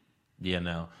 Yeah,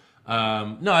 no.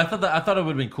 No, I thought it would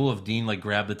have been cool if Dean like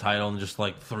grabbed the title and just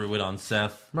like threw it on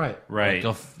Seth. Right. Right.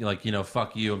 Like,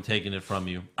 fuck you, I'm taking it from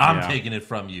you. I'm Yeah. taking it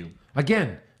from you.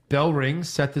 Again, bell rings,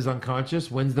 Seth is unconscious,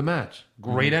 wins the match.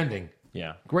 Great ending.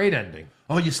 Yeah. Great ending.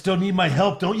 Oh, you still need my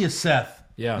help, don't you, Seth?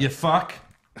 Yeah. You fuck.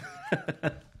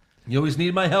 You always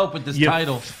need my help with this You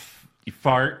title. You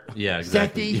fart. Yeah,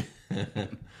 exactly.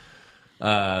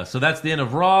 Sethy. So that's the end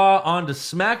of Raw. On to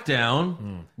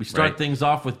SmackDown. We start Right. things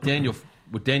off with Daniel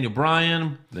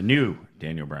Bryan. The new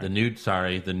Daniel Bryan.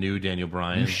 The new Daniel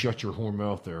Bryan You shut your whore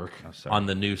mouth, Eric. on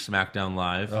the new SmackDown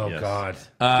Live. Oh, Yes. God. It's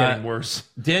getting worse.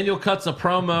 Daniel cuts a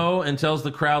promo and tells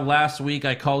the crowd, last week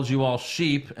I called you all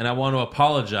sheep and I want to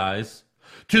apologize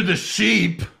to the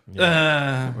sheep.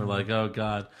 We're like, oh,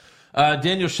 God.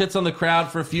 Daniel shits on the crowd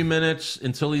for a few minutes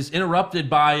until he's interrupted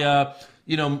by,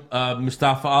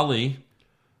 Mustafa Ali.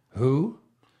 Who?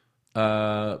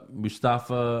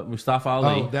 Mustafa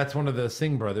Ali. Oh, that's one of the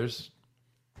Singh brothers.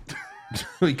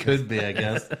 We could be, I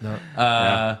guess.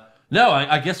 No,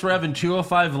 I guess we're having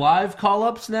 205 Live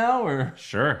call-ups now, or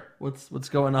Sure. what's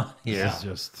going on here? It's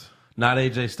just... Not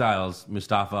AJ Styles,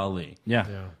 Mustafa Ali. Yeah.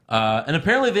 And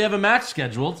apparently they have a match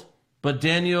scheduled, but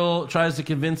Daniel tries to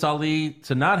convince Ali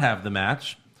to not have the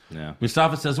match. Yeah.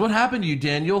 Mustafa says, what happened to you,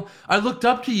 Daniel? I looked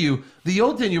up to you. The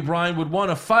old Daniel Bryan would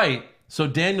want to fight. So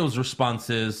Daniel's response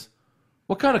is,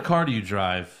 what kind of car do you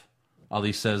drive?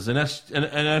 Ali says, an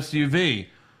SUV,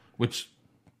 which,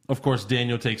 of course,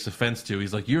 Daniel takes offense to.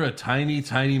 He's like, you're a tiny,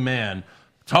 tiny man,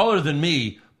 taller than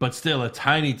me, but still a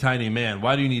tiny, tiny man.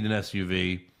 Why do you need an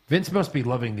SUV? Vince must be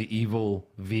loving the evil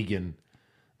vegan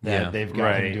that Yeah, they've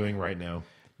got him right. doing right now.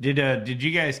 Did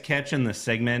you guys catch in the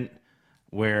segment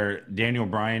where Daniel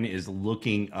Bryan is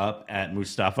looking up at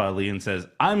Mustafa Ali and says,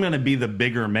 I'm going to be the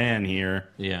bigger man here?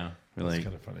 Yeah. We're like,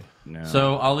 Kind of funny. no.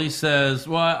 So Ali says,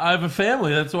 well, I have a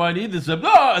family. That's why I need this.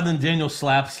 Ah! And then Daniel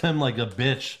slaps him like a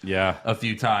bitch Yeah. a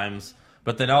few times.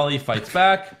 But then Ali fights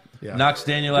back, knocks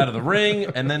Daniel out of the ring,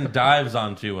 and then dives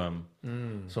onto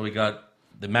him. So we got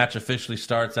the match officially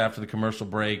starts after the commercial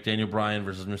break. Daniel Bryan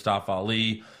versus Mustafa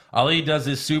Ali. Ali does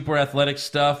his super athletic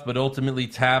stuff, but ultimately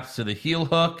taps to the heel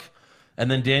hook. And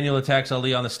then Daniel attacks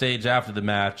Ali on the stage after the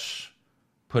match,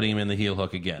 putting him in the heel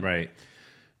hook again. Right.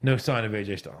 No sign of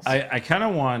AJ Styles. I kind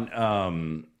of want,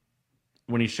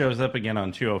 when he shows up again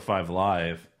on 205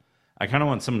 Live, I kind of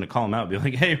want someone to call him out and be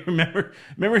like, hey, remember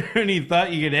when you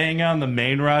thought you could hang out on the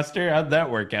main roster? How'd that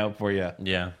work out for you?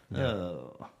 Yeah.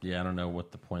 Oh. Yeah, I don't know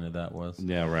what the point of that was.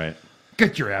 Yeah, right.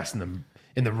 Get your ass in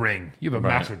the ring. You have a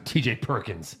match with TJ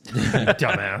Perkins. You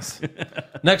dumbass.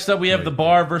 Next up, we have The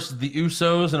Bar versus the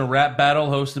Usos in a rap battle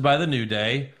hosted by The New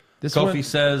Day. Kofi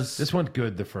says... This went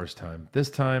good the first time.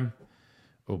 This time,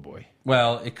 oh boy.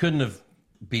 Well, it couldn't have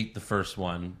beat the first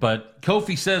one. But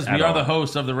Kofi says, we At are all. the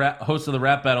host of the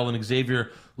rap battle, and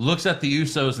Xavier looks at the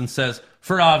Usos and says,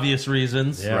 for obvious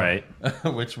reasons. Yeah. Right.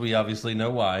 Which we obviously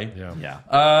know why.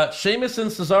 Yeah. Sheamus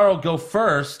and Cesaro go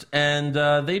first, and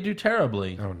they do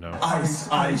terribly. Oh no. Ice,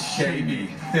 ice, shady.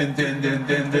 Din, din, din,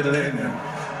 din, din, din, din.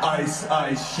 Ice,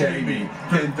 ice, shady.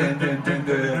 Din, din, din, din,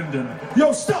 din, din.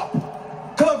 Yo, stop!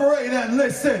 Collaborate and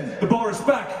listen! The bar is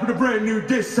back with a brand new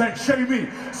diss and Shamey.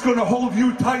 It's gonna hold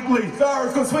you tightly.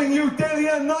 Cesaro gonna swing you daily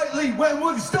and nightly. When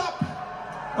will you stop?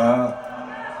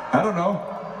 I don't know.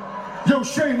 Yo,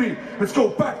 Shamey, let's go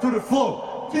back to the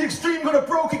flow. The Extreme gonna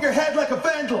kick your head like a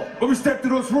vandal. When we step to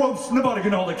those ropes, nobody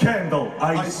can hold a candle.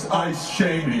 Ice, ice,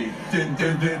 Shamey. Din,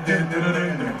 din, din, din, din,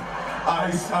 din, din.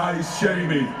 Ice, ice,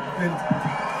 Shamey.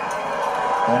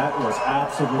 That was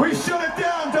absolutely... We shut it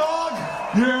down, dog.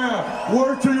 Yeah,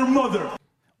 word to your mother.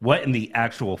 What in the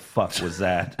actual fuck was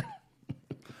that?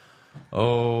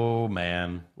 Oh,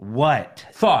 man. What?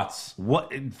 Thoughts?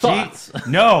 What? Thoughts?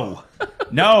 Gee, no.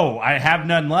 No, I have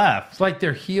none left. It's like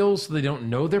they're heels, so they don't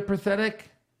know they're pathetic.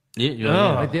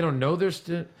 Yeah. Like they don't know they're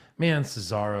still. Man,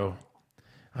 Cesaro.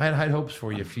 I had high hopes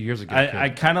for you a few years ago. I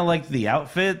kind of liked the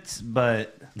outfits,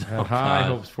 but I had high God.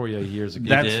 hopes for you years ago.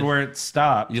 that's did? where it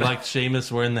stopped. You liked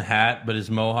Sheamus wearing the hat, but his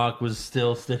mohawk was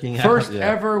still sticking out. First Yeah.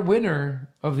 ever winner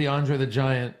of the Andre the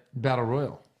Giant Battle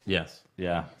Royal, Yes.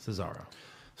 Yeah. Cesaro.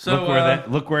 So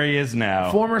Look where he is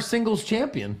now. Former singles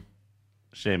champion,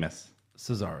 Sheamus.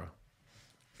 Cesaro.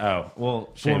 Oh,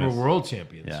 well, Former Sheamus. world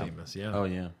champion, Yeah. Sheamus. Yeah. oh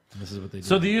yeah. This is what they do.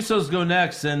 So the Usos go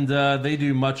next, and they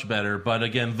do much better. But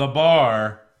again, the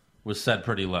bar was set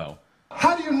pretty low.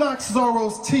 How do you knock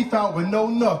Cesaro's teeth out with no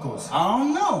knuckles? I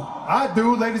don't know. I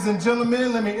do, ladies and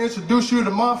gentlemen. Let me introduce you to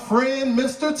my friend,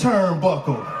 Mr.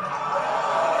 Turnbuckle.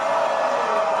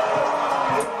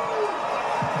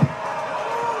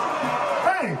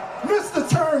 Hey, Mr.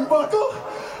 Turnbuckle.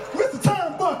 Mr.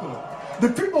 Turnbuckle. The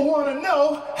people want to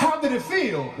know, how did it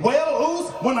feel? Well,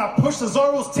 Oos, when I pushed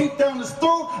Cesaro's teeth down his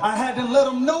throat, I had to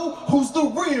let him know who's the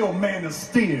real man of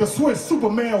steel. The Swiss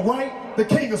Superman, right? The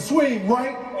king of swing,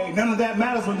 right? Hey, none of that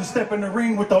matters when you step in the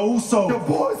ring with the Usos. The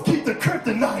boys keep the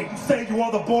kryptonite. You say you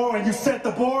are the bar and you set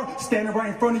the bar. Standing right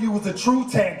in front of you is a true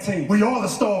tag team. We are the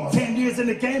stars. 10 years in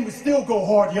the game, we still go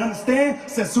hard, you understand?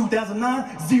 Since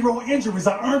 2009, 0 injuries.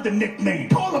 I earned the nickname.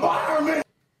 Call him Iron Man.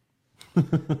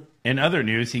 In other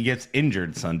news, he gets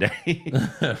injured Sunday.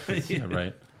 Yeah,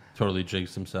 right. Totally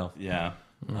jinxed himself. Yeah.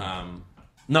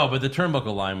 No, but the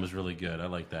turnbuckle line was really good. I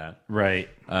like that. Right.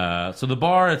 So the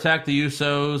bar attacked the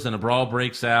Usos, and a brawl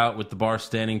breaks out with the bar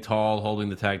standing tall, holding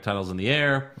the tag titles in the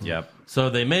air. Yep. So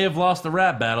they may have lost the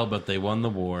rap battle, but they won the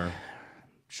war.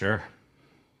 Sure.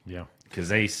 yeah. Because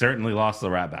they certainly lost the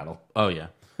rap battle. Oh, yeah.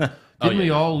 Didn't we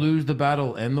all lose the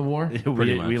battle and the war?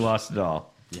 Pretty much. We lost it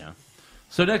all. Yeah.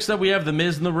 So next up, we have The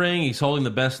Miz in the ring. He's holding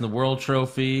the Best in the World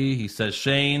trophy. He says,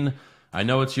 Shane, I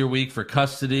know it's your week for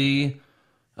custody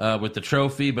with the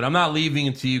trophy, but I'm not leaving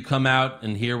until you come out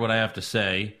and hear what I have to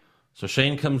say. So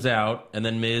Shane comes out, and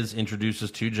then Miz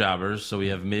introduces two jobbers. So we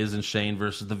have Miz and Shane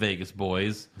versus the Vegas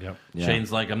Boys. Yep. Yeah.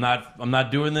 Shane's like, I'm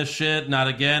not doing this shit, not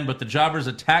again. But the jobbers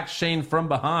attack Shane from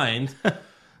behind,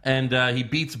 and he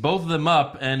beats both of them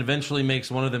up, and eventually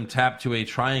makes one of them tap to a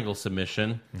triangle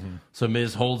submission. So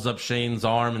Miz holds up Shane's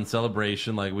arm in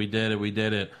celebration, like, we did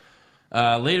it.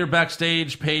 Later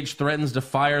backstage, Paige threatens to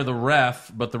fire the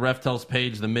ref, but the ref tells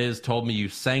Paige, the Miz told me you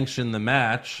sanctioned the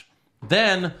match.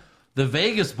 Then the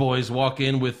Vegas Boys walk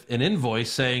in with an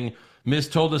invoice saying, Miz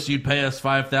told us you'd pay us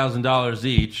 $5,000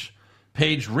 each.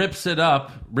 Paige rips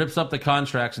up the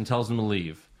contracts and tells them to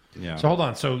leave. Yeah. So hold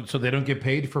on. So they don't get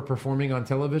paid for performing on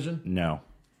television? No.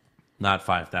 Not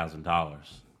 $5,000.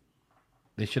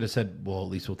 They should have said, well, at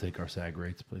least we'll take our SAG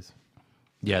rates, please.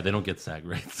 Yeah, they don't get SAG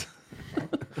rates.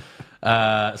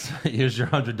 So here's your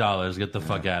 $100. Get the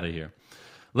fuck out of here.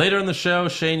 Later in the show,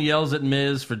 Shane yells at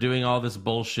Miz for doing all this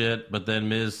bullshit, but then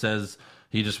Miz says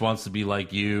he just wants to be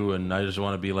like you, and I just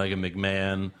want to be like a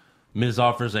McMahon. Miz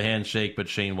offers a handshake, but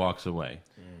Shane walks away.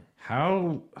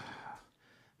 How...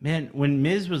 Man, when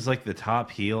Miz was like the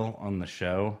top heel on the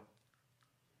show,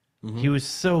 he was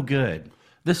so good.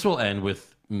 This will end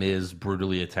with Miz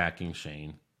brutally attacking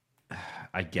Shane.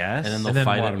 I guess. And then And then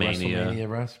fight what, at Mania. WrestleMania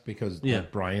rest? Because Yeah. the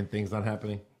Brian thing's not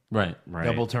happening? Right. Right.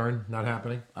 Double turn not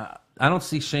happening? I don't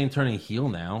see Shane turning heel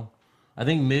now. I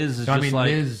think Miz is So, just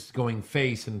like... Miz going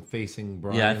face and facing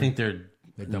Brian. Yeah, I think they're...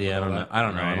 doubled Yeah, I don't all know. that. I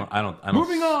don't know. Right. I don't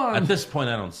Moving on. At this point,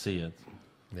 I don't see it.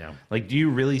 Yeah. Like, do you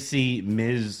really see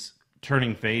Miz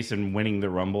turning face and winning the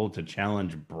Rumble to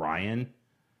challenge Bryan?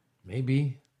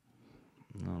 Maybe.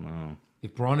 I don't know.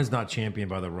 If Braun is not champion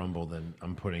by the Rumble, then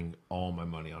I'm putting all my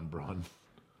money on Braun.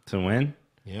 To win?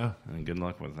 Yeah. And good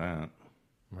luck with that.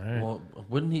 Right. Well,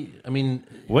 wouldn't he? I mean,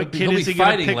 What he'll kid be is he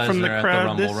going to fighting pick from the Lesnar at crowd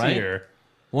Rumble, this right? year?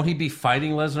 Won't he be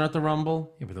fighting Lesnar at the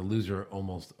Rumble? Yeah, but the loser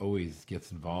almost always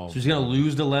gets involved. So he's going to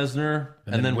lose to Lesnar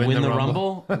and then win the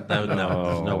Rumble? That would, no,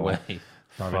 there's no way.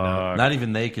 Probably not. Not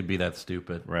even they could be that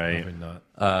stupid. Right. Probably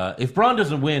not. If Braun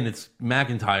doesn't win, it's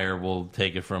McIntyre will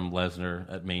take it from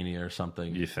Lesnar at Mania or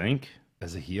something. You think?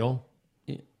 As a heel?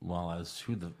 Well, as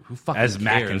who fucking As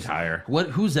cares?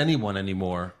 McIntyre. Who's anyone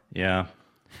anymore? Yeah.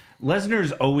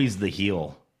 Lesnar's always the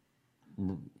heel.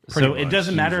 So it much,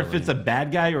 doesn't matter if usually. it's a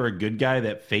bad guy or a good guy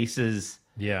that faces.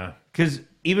 Yeah. Because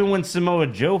even when Samoa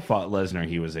Joe fought Lesnar,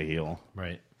 he was a heel.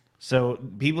 Right. So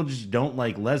people just don't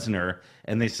like Lesnar,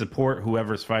 and they support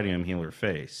whoever's fighting him, heel or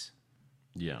face.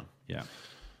 Yeah. Yeah.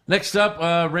 Next up,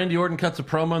 Randy Orton cuts a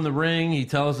promo in the ring. He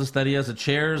tells us that he has a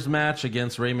chairs match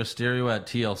against Rey Mysterio at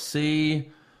TLC.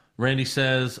 Randy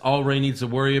says all Rey needs to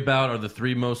worry about are the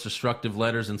 3 most destructive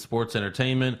letters in sports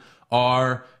entertainment,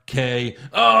 RKO,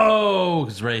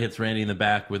 because Rey hits Randy in the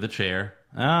back with a chair.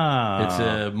 Ah.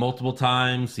 It's multiple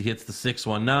times. He hits the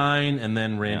 619, and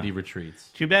then Randy retreats.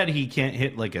 Too bad he can't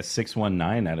hit like a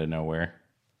 619 out of nowhere.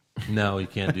 No, he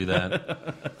can't do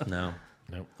that. No.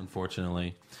 Nope.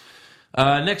 Unfortunately.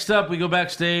 Next up, we go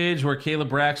backstage where Kayla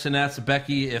Braxton asks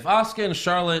Becky, if Asuka and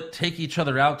Charlotte take each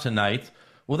other out tonight,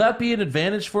 will that be an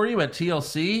advantage for you at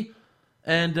TLC?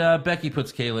 And Becky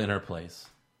puts Kayla in her place.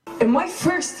 In my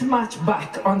first match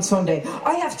back on Sunday,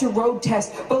 I have to road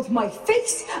test both my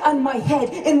face and my head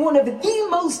in one of the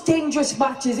most dangerous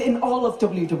matches in all of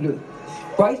WWE,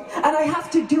 right? And I have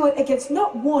to do it against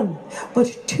not 1,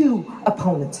 but 2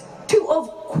 opponents. 2 of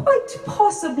quite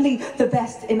possibly the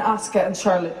best in Asuka and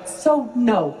Charlotte. So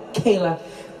no, Kayla,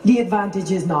 the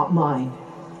advantage is not mine.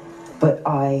 But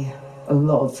I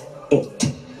love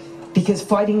it. Because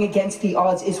fighting against the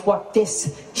odds is what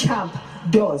this champ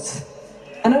does.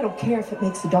 And I don't care if it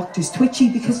makes the doctors twitchy,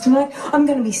 because tonight I'm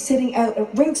going to be sitting out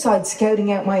at ringside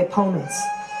scouting out my opponents.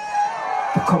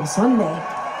 But come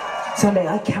Sunday,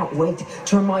 I can't wait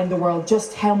to remind the world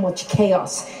just how much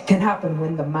chaos can happen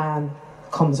when the man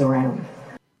comes around.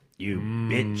 You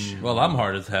bitch. Well, I'm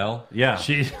hard as hell. Yeah.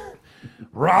 She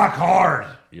rock hard.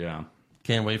 Yeah.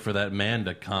 Can't wait for that man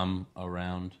to come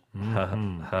around.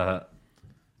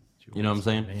 You know what I'm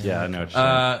saying? Yeah, I know what you're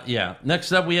saying. Yeah.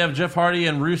 Next up, we have Jeff Hardy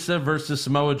and Rusev versus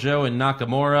Samoa Joe and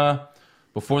Nakamura.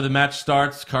 Before the match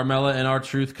starts, Carmella and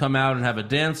R-Truth come out and have a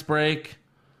dance break.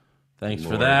 Thanks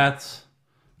for that.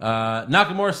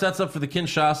 Nakamura sets up for the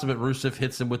Kinshasa, but Rusev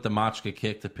hits him with the Machka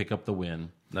kick to pick up the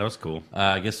win. That was cool.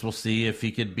 I guess we'll see if he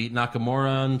could beat Nakamura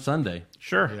on Sunday.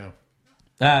 Sure.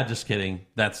 Just kidding.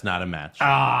 That's not a match.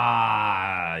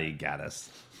 Ah, you got us.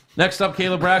 Next up,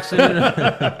 Kayla Braxton.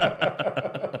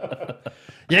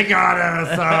 You got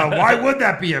us. Why would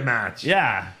that be a match?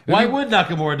 Yeah. Why would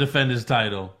Nakamura defend his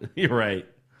title? You're right.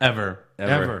 Ever.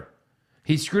 Ever.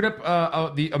 He screwed up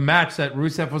a match that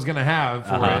Rusev was going to have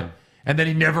for it, and then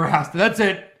he never has to. That's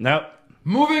it. Nope.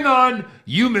 Moving on.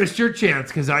 You missed your chance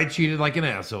because I cheated like an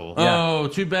asshole. Oh,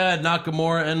 too bad,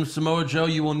 Nakamura and Samoa Joe.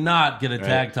 You will not get a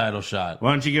tag title shot.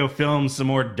 Why don't you go film some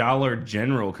more Dollar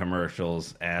General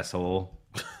commercials, asshole?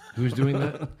 Who's doing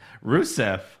that?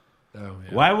 Rusev. Oh,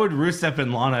 yeah. Why would Rusev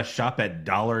and Lana shop at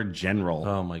Dollar General?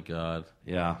 Oh my God,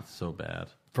 Yeah. so bad.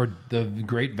 For the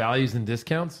great values and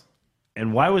discounts?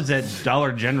 And why was that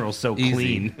Dollar General so Easy.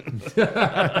 clean?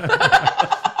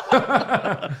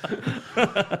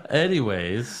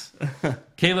 Anyways,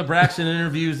 Kayla Braxton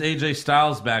interviews AJ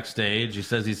Styles backstage. He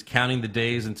says he's counting the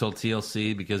days until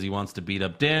TLC because he wants to beat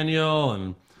up Daniel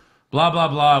and blah, blah,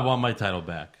 blah. I want my title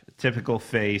back. Typical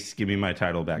face, give me my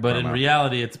title back. But in promo.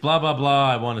 reality, it's blah, blah,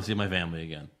 blah. I want to see my family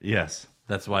again. Yes.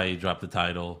 That's why he dropped the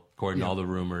title, according to all the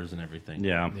rumors and everything.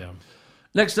 Yeah.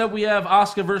 Next up, we have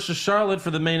Asuka versus Charlotte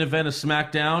for the main event of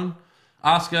SmackDown.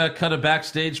 Asuka cut a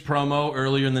backstage promo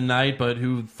earlier in the night, but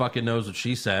who fucking knows what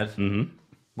she said? Mm-hmm.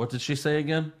 What did she say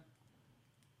again?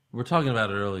 We were talking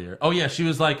about it earlier. Oh, yeah, she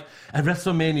was like, at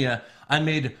WrestleMania, I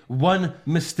made one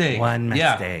mistake. One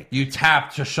mistake. Yeah, you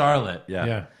tapped to Charlotte.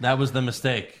 Yeah. That was the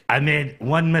mistake. I made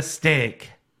one mistake.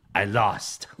 I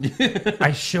lost.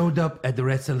 I showed up at the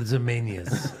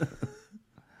WrestleManias.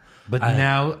 But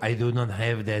now I do not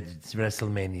have that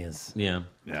WrestleManias. Yeah.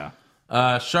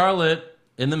 Yeah. Charlotte,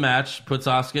 in the match, puts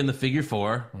Asuka in the figure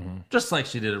 4, just like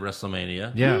she did at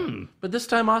WrestleMania. Yeah. But this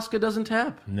time, Asuka doesn't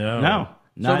tap. No. No.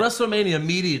 So Not WrestleMania,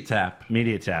 immediate tap.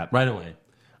 immediate tap. Right away.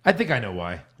 I think I know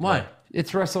why. Why?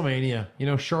 It's WrestleMania. You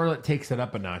know, Charlotte takes it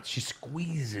up a notch. She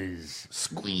squeezes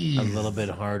a little bit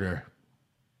harder.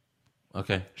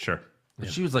 Okay. Sure.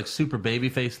 She was like super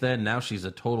babyface then. Now she's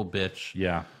a total bitch.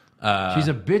 Yeah. She's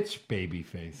a bitch baby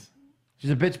face.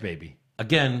 She's a bitch baby.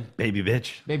 Again, Baby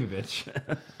bitch. Baby bitch.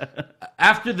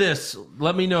 after this,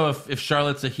 let me know if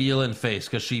Charlotte's a heel and face,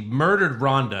 because she murdered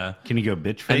Ronda. Can you go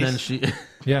bitch face? And then she...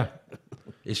 Yeah.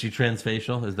 Is she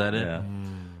transfacial? Is that it?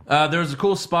 Yeah. There was a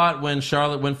cool spot when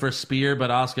Charlotte went for a spear, but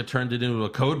Asuka turned it into a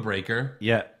code breaker.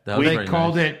 Yeah. That was They very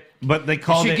called nice. it. But they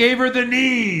called She it. gave her the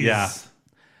knees. Yeah.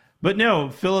 But no,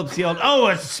 Phillips yelled, "Oh,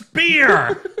 a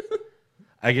spear!"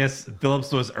 I guess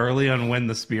Phillips was early on when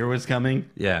the spear was coming.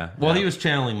 Yeah. Well, he was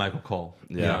channeling Michael Cole.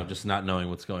 Yeah. You know, just not knowing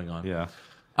what's going on. Yeah.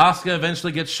 Asuka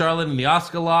eventually gets Charlotte in the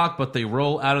Asuka lock, but they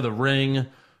roll out of the ring.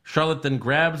 Charlotte then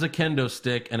grabs a kendo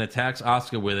stick and attacks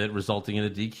Asuka with it, resulting in a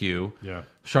DQ. Yeah.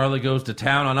 Charlotte goes to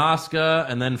town on Asuka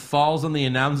and then falls on the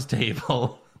announce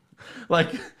table. Like,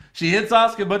 she hits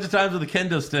Asuka a bunch of times with a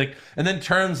kendo stick and then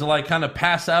turns to, like, kind of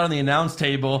pass out on the announce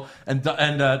table. And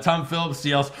Tom Phillips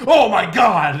yells, "Oh, my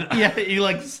God!" Yeah, he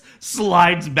like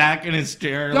slides back in his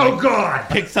chair. Oh, like, God!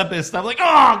 Picks up his stuff like,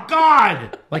 "Oh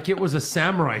God!" Like it was a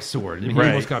samurai sword, and he Right.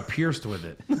 almost got pierced with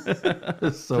it.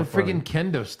 It's a freaking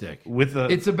kendo stick. With a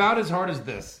It's about as hard as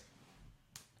this.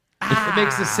 It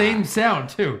makes the same sound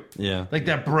too. Yeah. Like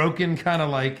that broken kind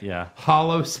of like Yeah.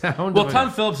 hollow sound. Well, of Tom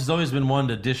it. Phillips has always been one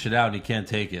to dish it out, and he can't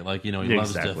take it. Like, he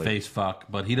loves to Exactly. face fuck,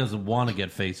 but he doesn't want to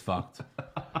get face fucked.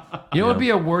 You know what would be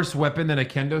a worse weapon than a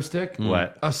kendo stick?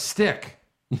 What? A stick.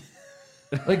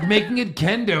 Like making it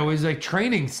kendo is like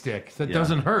training stick that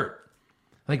doesn't hurt.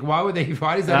 Like why would they?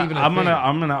 Why is that even? I'm thing?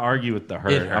 gonna argue with the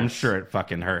hurt. It I'm hurts. sure it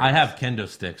fucking hurts. I have kendo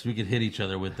sticks. We could hit each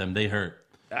other with them. They hurt.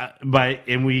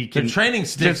 And we They're can training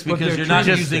sticks but because they're you're not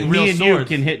training using me real and swords.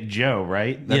 you can hit Joe,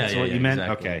 right? That's Yeah, what yeah, you meant.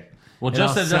 exactly. Okay. Well, And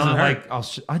just I'll said it doesn't sound hurt.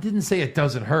 like I didn't say it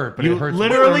doesn't hurt, but You it hurts.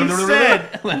 literally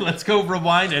said Let's go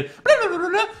rewind it.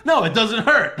 No, it doesn't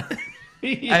hurt.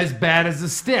 as bad as a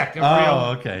stick. A Oh,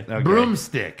 real okay.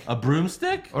 broomstick A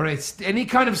broomstick? or any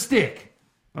kind of stick.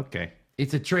 Okay.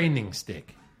 It's a training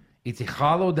stick. It's a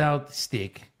hollowed out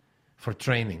stick for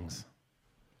trainings.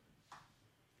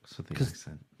 So the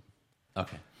accent.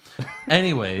 Okay.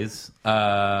 Anyways, where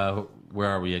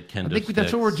are we at kendo I think sticks?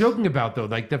 that's what we're joking about, though.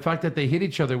 Like the fact that they hit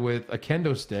each other with a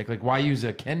kendo stick. Like, why use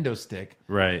a kendo stick?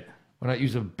 Right. Why not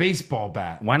use a baseball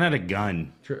bat? Why not a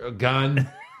gun? A gun?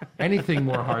 Anything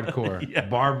more hardcore?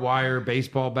 Barbed wire,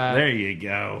 baseball bat. There you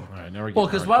go. All right, now we're Well,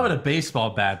 getting because why would a baseball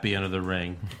bat be under the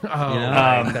ring? Oh,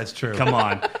 right, that's true. Come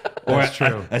on. That's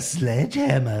true. A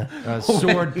sledgehammer.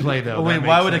 Sword play, though. Wait, that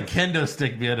why makes would a sense. kendo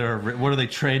stick be under a ring? What are they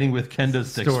training with kendo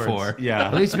sticks Swords. for? At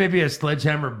Yeah. least maybe a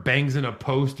sledgehammer bangs in a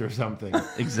post or something.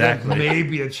 Exactly.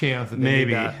 Maybe a chance that they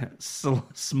Maybe. do that. Small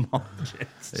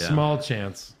chance. Yeah. Small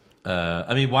chance.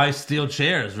 I mean, why steel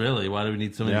chairs, really? Why do we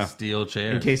need so many Yeah. steel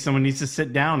chairs? In case someone needs to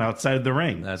sit down outside of the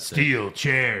ring. That's it. Steel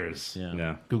chairs. Yeah.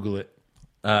 Yeah. Google it.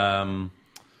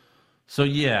 So,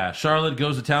 yeah, Charlotte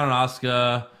goes to town on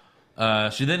Asuka.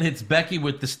 She then hits Becky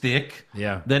with the stick.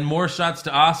 Yeah. Then more shots to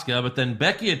Asuka, but then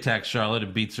Becky attacks Charlotte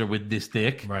and beats her with this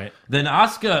stick. Right. Then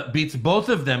Asuka beats both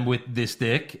of them with this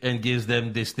stick and gives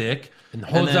them this stick. And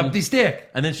holds then- up the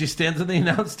stick. And then she stands on the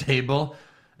announce table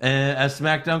as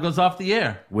SmackDown goes off the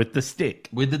air With the stick.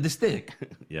 with the stick.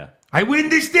 Yeah. I win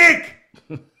the stick.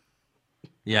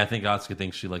 Yeah, I think Asuka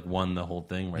thinks she like won the whole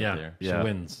thing right there. She Yeah.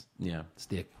 wins. Yeah.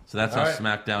 Stick. So that's how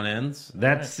SmackDown ends.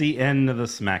 That's the end of the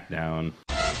SmackDown.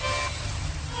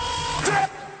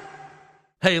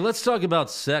 Hey, let's talk about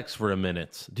sex for a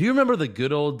minute. Do you remember the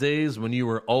good old days when you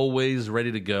were always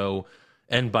ready to go?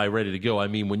 And by ready to go, I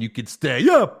mean when you could stay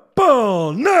up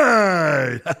all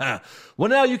night. Well,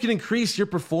 now you can increase your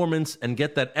performance and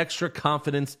get that extra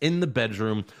confidence in the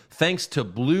bedroom thanks to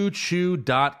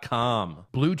BlueChew.com.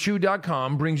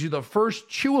 BlueChew.com brings you the first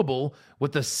chewable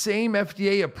with the same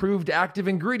FDA-approved active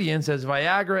ingredients as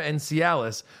Viagra and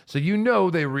Cialis, so you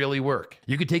know they really work.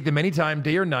 You can take them anytime,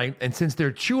 day or night, and since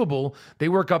they're chewable, they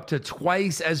work up to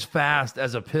twice as fast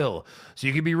as a pill, so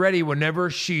you can be ready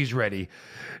whenever she's ready.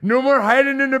 No more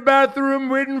hiding in the bathroom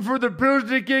waiting for the pills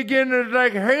to kick in. It's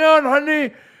like, hang on,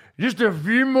 honey, just a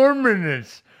few more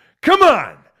minutes. Come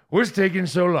on, what's taking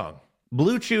so long?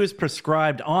 Blue Chew is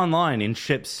prescribed online and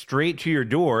shipped straight to your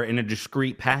door in a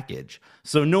discreet package.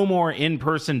 So no more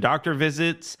in-person doctor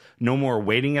visits, no more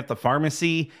waiting at the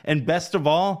pharmacy, and best of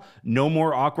all, no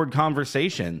more awkward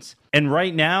conversations. And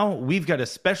right now, we've got a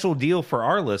special deal for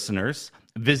our listeners.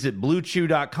 Visit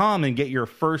BlueChew.com and get your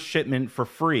first shipment for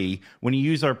free when you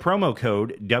use our promo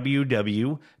code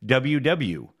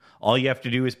WWWW. All you have to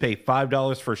do is pay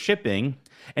 $5 for shipping.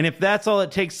 And if that's all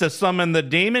it takes to summon the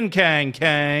Demon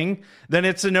Kang, then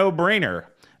it's a no-brainer.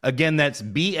 Again, that's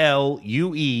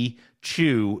BLUE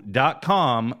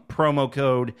Chew.com, promo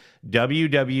code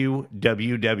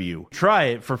WWWW. Try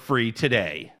it for free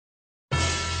today.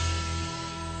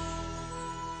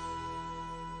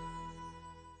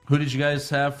 Who did you guys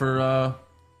have for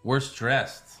worst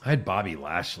dressed? I had Bobby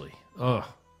Lashley. Ugh,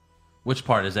 Which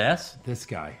part is ass? this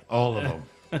guy. All of them.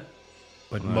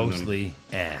 But mostly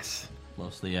ass.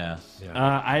 Mostly ass.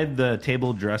 I had the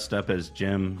table dressed up as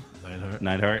Jim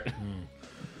Neidhart.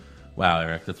 Wow,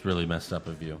 Eric, that's really messed up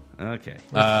of you. Okay.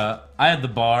 I had the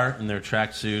bar in their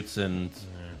tracksuits, and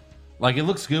like it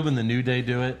looks good when the New Day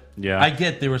do it. Yeah. I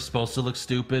get they were supposed to look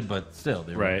stupid, but still,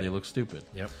 they Right. look stupid.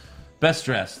 Yep. Best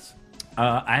dressed.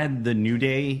 I had the New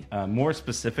Day, more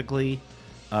specifically,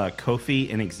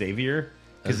 Kofi and Xavier,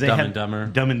 because they Dumb had and Dumber.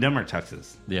 Dumb and Dumber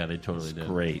tuxes. Yeah, they totally did.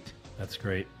 Great. That's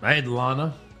great. I had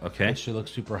Lana. Okay. She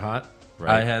looks super hot.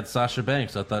 I had Sasha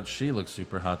Banks. I thought she looked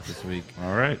super hot this week.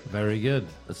 All right. Very good.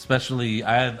 Especially,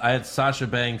 I had Sasha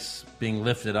Banks being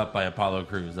lifted up by Apollo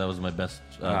Crews. That was my best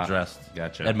dressed.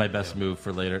 Gotcha. And my best move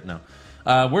for later.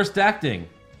 No. Worst acting.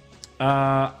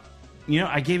 I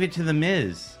gave it to The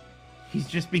Miz. He's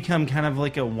just become kind of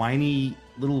like a whiny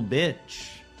little bitch.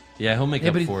 Yeah, he'll make Yeah,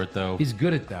 up but for it, though. He's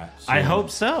good at that. I hope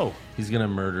so. He's going to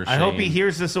murder Shane. I hope he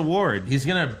hears this award. He's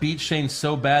going to beat Shane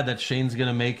so bad that Shane's going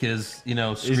to make his,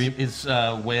 scream, his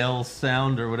whale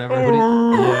sound or whatever.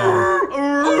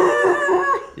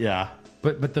 Yeah.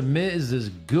 But the Miz is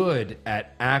good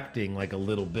at acting like a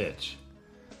little bitch.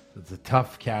 It's a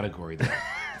tough category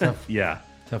there. Yeah.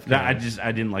 Tough No, category.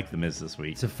 I didn't like The Miz this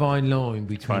week. It's a fine line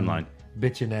between Fine line.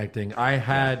 bitch and acting. I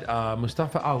had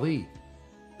Mustafa Ali.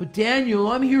 But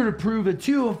Daniel, I'm here to prove that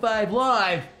 205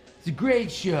 Live is a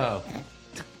great show.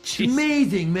 It's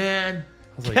amazing, man.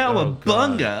 I was like, oh,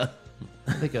 God. Cowabunga.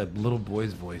 I think a little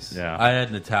boy's voice. Yeah. I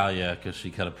had Natalia because she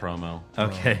cut a promo.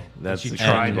 Okay. That's she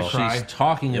acceptable. tried to And cry. she's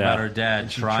talking Yeah. about her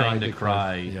dad she trying tried to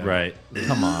cry. Yeah. Right.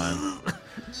 Come on.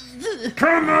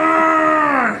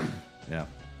 Yeah.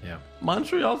 Yeah.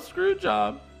 Montreal screw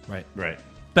job. Right. Right.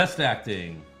 Best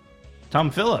acting.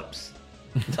 Tom Phillips.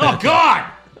 Oh,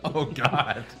 God! Oh,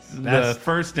 God. The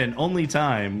first and only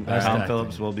time Best Tom acting.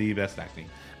 Phillips will be best acting.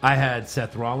 I had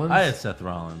Seth Rollins. I had Seth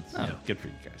Rollins Oh, good for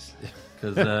you guys.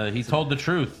 because he told the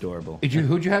truth. Adorable.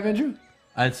 Who'd you have, Andrew?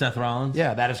 I had Seth Rollins.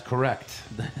 Yeah, that is correct.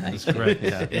 That is correct.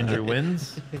 Yeah. Andrew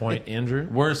wins. Point, Andrew.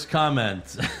 Worst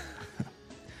comment.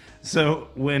 So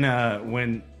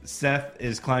when Seth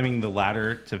is climbing the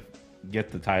ladder to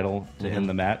get the title to end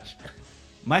the match,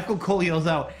 Michael Cole yells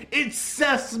out, "It's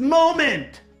Seth's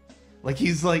moment!" Like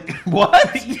he's like,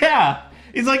 "What?" Yeah.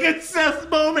 He's like, "It's Seth's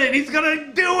moment. He's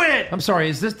gonna do it." I'm sorry,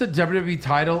 is this the WWE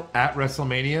title at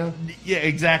WrestleMania? Yeah,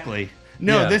 exactly.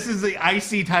 No, Yeah. this is the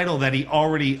IC title that he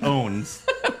already owns.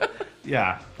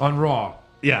 Yeah. On Raw.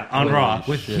 Yeah, on Raw.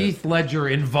 With Heath Ledger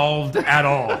involved at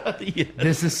all.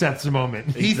 This is Seth's moment.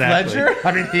 Heath Exactly. Ledger?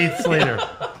 I mean, Heath Slater.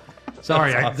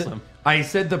 Sorry, That's awesome. I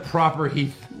said the proper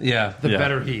Heath, Yeah. the Yeah.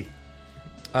 better Heath.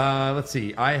 Let's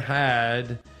see. I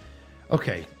had,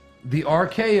 okay, the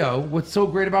RKO. What's so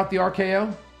great about the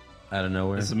RKO? Out of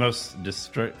nowhere. It's the most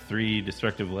three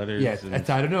destructive letters. Yeah, and-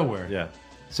 it's out of nowhere. yeah.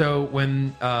 So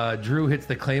when Drew hits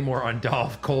the Claymore on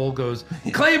Dolph, Cole goes,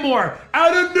 Claymore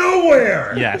out of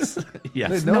nowhere! Yes.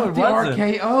 Yes. No, Not it the wasn't.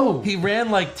 RKO. He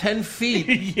ran like 10 feet.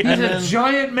 He's and a then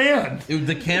giant man.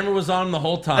 the camera was on the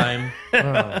whole time.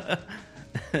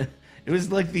 It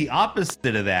was like the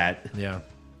opposite of that. Yeah.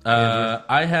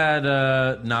 I had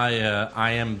Naya.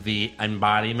 I am the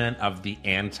embodiment of the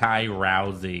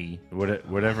anti-Rousey.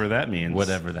 Whatever that means.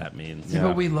 Whatever that means. Yeah,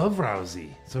 but we love Rousey,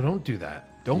 so don't do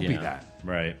that. Don't be Yeah. that.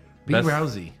 Right. Be Best-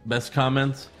 Rousey. Best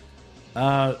comments?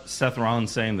 Seth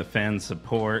Rollins saying the fan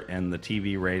support and the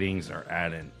TV ratings are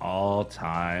at an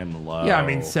all-time low. Yeah, I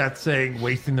mean, Seth saying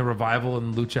wasting the revival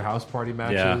and Lucha House Party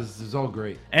matches is all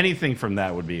great. Anything from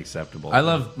that would be acceptable. I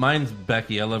love, mine's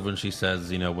Becky. I love when she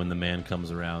says, when the man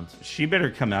comes around. She better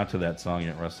come out to that song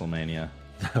at WrestleMania.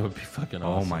 That would be fucking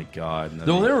Oh awesome. my God.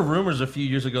 Though there were rumors a few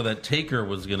years ago that Taker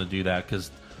was going to do that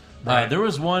because there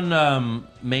was one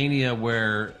Mania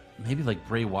where maybe like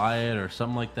Bray Wyatt or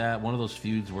something like that. One of those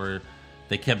feuds where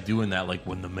they kept doing that, like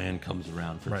when the man comes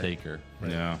around for Taker.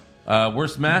 Yeah.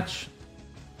 Worst match?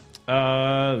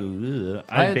 I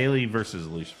I had had- Bailey versus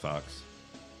Alicia Fox.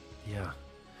 Yeah.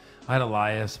 I had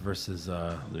Elias versus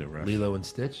Rush. Lilo and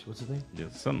Stitch. What's his name? Yeah,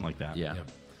 something like that. Yeah.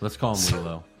 Let's call him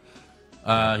Lilo.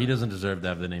 He doesn't deserve to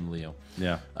have the name Leo.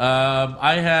 Yeah.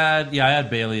 I had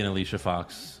Bailey and Alicia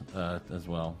Fox as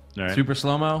well. All right. Super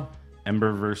slow-mo?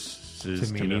 Ember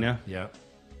versus Tamina. Yeah.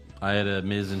 I had a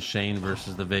Miz and Shane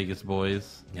versus the Vegas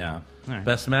Boys. Yeah. All right.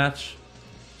 Best match?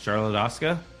 Charlotte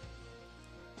Asuka.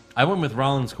 I went with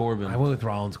Rollins Corbin. I went with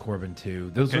Rollins Corbin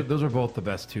too. Those are both the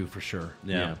best two for sure.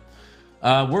 Yeah.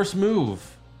 Worst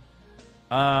move?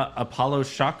 Apollo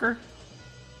Shocker.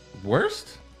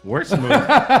 Worst? Worst move.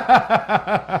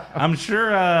 I'm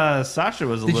sure Sasha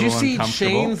was a Did little you see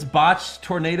uncomfortable. Shane's botched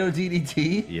tornado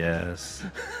DDT? Yes.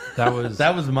 That was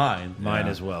That was mine. mine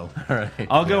as well. All right.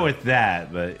 I'll go with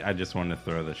that, but I just wanted to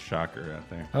throw the shocker out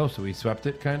there. Oh, so we swept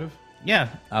it kind of? Yeah.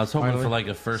 I was hoping Finally. for like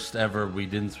a first ever. We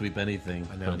didn't sweep anything.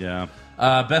 I know.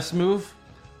 Yeah. Best move?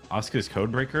 Asuka's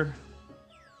Codebreaker.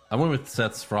 I went with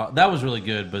Seth's frog. That was really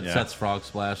good, but Yeah. Seth's frog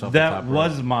splash off the top That rope.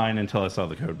 was mine until I saw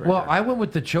the Codebreaker. Well, I went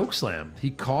with the choke slam. He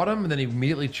caught him and then he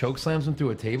immediately choke slams him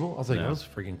through a table. I was like, that was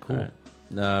freaking cool. All right.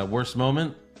 Worst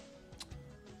moment?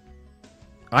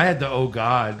 I had the oh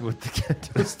god with the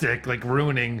kendo stick, like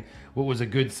ruining what was a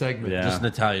good segment. Yeah. Just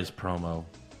Natalia's promo.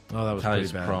 Oh, that was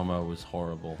Natalia's pretty bad. promo was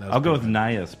horrible. I'll go with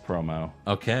Naya's promo.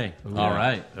 Okay. All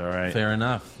right. All right. Fair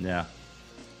enough. Yeah.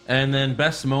 And then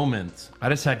best moment. I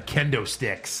just had kendo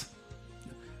sticks.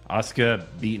 Asuka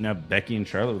beating up Becky and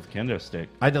Charlotte with a kendo stick.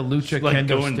 I had the lucha Like kendo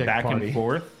going stick back party. and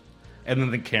forth. And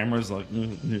then the camera's like,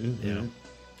 Yeah.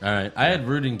 All right. I had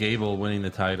Rude and Gable winning the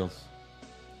titles.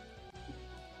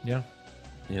 Yeah.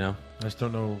 You know? I just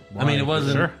don't know why. I mean, it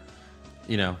wasn't, Sure.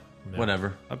 you know,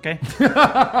 whatever. Okay.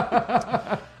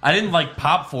 I didn't like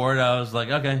pop for it. I was like,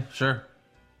 okay, sure.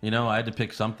 You know, I had to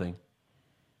pick something.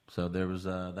 So there was,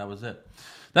 that was it.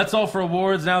 That's all for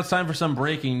awards. Now it's time for some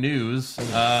breaking news.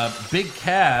 Big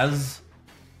Kaz.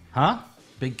 Huh?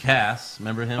 Big Cass.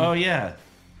 Remember him? Oh, yeah.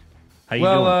 How you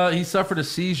doing? Well, he suffered a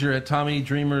seizure at Tommy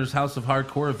Dreamer's House of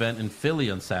Hardcore event in Philly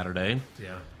on Saturday.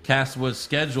 Yeah. Cass was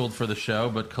scheduled for the show,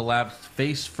 but collapsed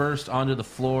face first onto the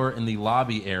floor in the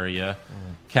lobby area.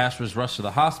 Cass was rushed to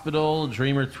the hospital.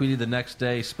 Dreamer tweeted the next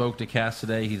day, spoke to Cass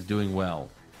today. He's doing well.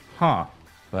 Huh.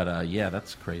 But yeah,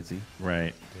 that's crazy.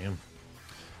 Right. Damn.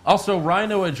 Also,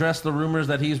 Rhino addressed the rumors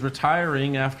that he's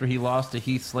retiring after he lost to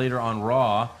Heath Slater on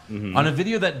Raw. On a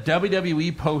video that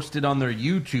WWE posted on their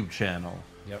YouTube channel,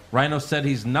 Rhino said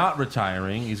he's not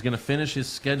retiring. He's going to finish his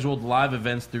scheduled live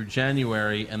events through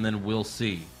January, and then we'll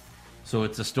see. So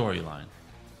it's a storyline.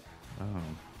 Oh.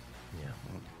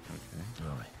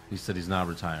 He said he's not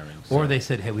retiring. Or they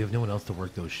said, hey, we have no one else to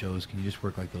work those shows. Can you just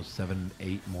work like those 7,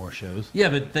 8 more shows? Yeah,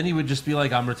 but then he would just be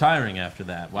like, I'm retiring after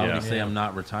that. Why would Yeah. he say I'm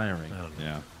not retiring?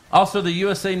 Yeah. Also, the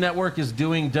USA Network is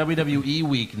doing WWE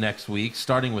Week next week,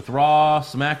 starting with Raw,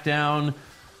 SmackDown.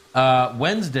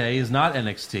 Wednesday is not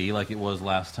NXT like it was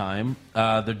last time.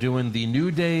 They're doing the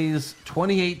New Day's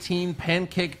 2018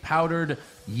 Pancake Powdered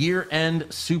Year-End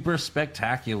Super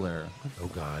Spectacular. Oh,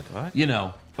 God. What? You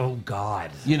know, Oh,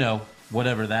 God.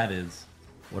 whatever that is.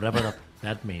 Whatever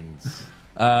that means.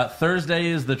 Thursday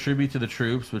is the Tribute to the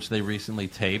Troops, which they recently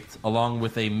taped, along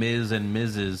with a Miz and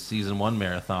Mrs. Season 1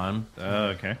 marathon.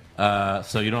 Okay.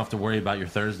 So you don't have to worry about your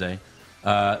Thursday.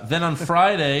 Then on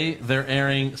Friday, they're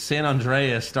airing San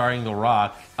Andreas starring The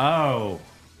Rock. Oh.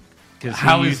 Because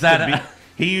How is that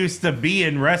he used to be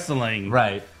in wrestling.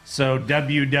 Right. So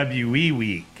WWE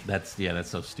Week. That's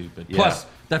so stupid. Yeah. Plus,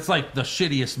 that's like the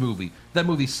shittiest movie. That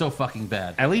movie's so fucking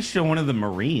bad. At least show one of the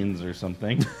Marines or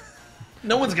something.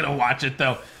 No one's gonna watch it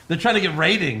though. They're trying to get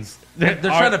ratings. They're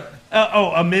trying to.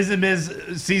 A Miz and Miz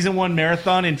Season 1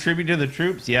 marathon in tribute to the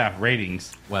troops? Yeah,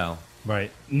 ratings. Well,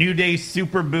 Right. New Day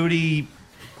Super Booty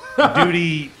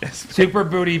Duty. Super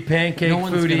booty pancake no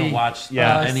one's foodie. gonna watch.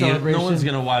 Yeah. No Celebration. one's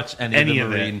gonna watch any Any of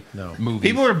of the it. Marine No. movies.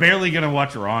 People are barely going to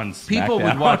watch Raw and People would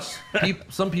SmackDown. watch.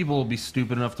 Some people will be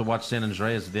stupid enough to watch San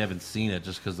Andreas if they haven't seen it,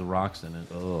 just because The Rock's in it.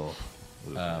 Oh.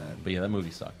 But yeah, that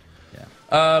movie sucked.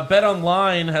 Yeah. Bet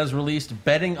Online has released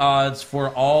betting odds for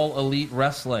All Elite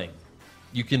Wrestling.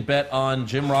 You can bet on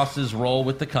Jim Ross's role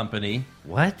with the company.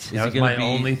 What? he That was gonna my be-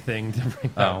 only thing to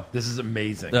bring Oh. up. This is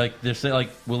amazing. They're saying,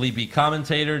 will he be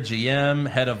commentator, GM,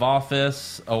 head of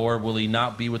office, or will he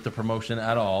not be with the promotion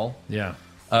at all? yeah.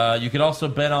 You could also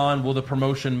bet on, will the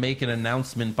promotion make an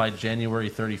announcement by January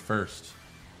 31st?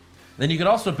 Then you could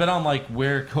also bet on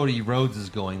where Cody Rhodes is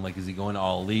going. Like, is he going to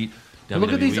All Elite? But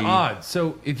look at these WWE? odds.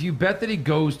 So if you bet that he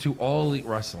goes to All Elite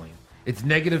Wrestling, it's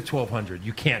negative 1,200.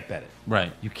 You can't bet it.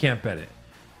 Right. You can't bet it.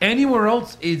 Anywhere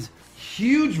else is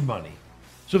huge money.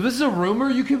 So if this is a rumor,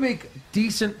 you can make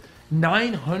decent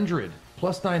 900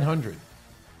 plus 900.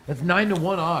 That's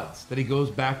 9-1 odds that he goes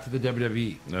back to the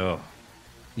WWE. Oh.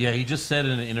 Yeah, he just said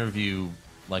in an interview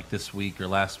this week or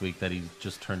last week that he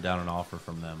just turned down an offer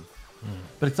from them.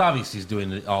 But it's obvious he's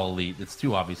doing it All Elite. It's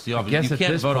too obvious. You guess at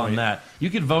can't this vote on point- that. You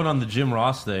could vote on the Jim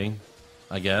Ross thing,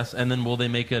 I guess. And then will they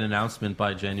make an announcement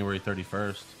by January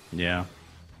 31st? Yeah.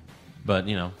 But,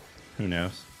 Who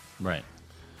knows? right.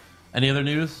 Any other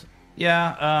news?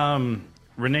 Yeah.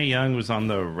 Renee Young was on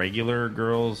the Regular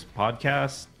Girls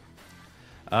podcast.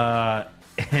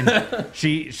 And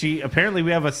she apparently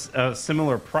we have a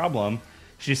similar problem.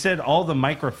 She said all the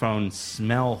microphones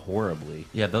smell horribly.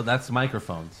 Yeah, that's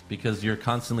microphones because you're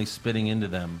constantly spitting into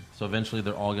them. So eventually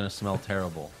they're all going to smell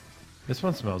terrible. This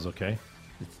one smells okay.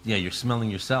 Yeah, you're smelling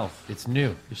yourself. It's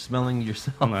new. You're smelling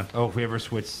yourself. Hold on. Oh, if we ever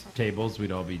switched tables,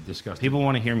 we'd all be disgusted. People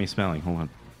want to hear me smelling. Hold on.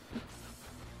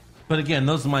 But again,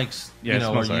 those mics, Yeah, it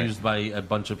are smells all right. used by a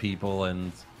bunch of people,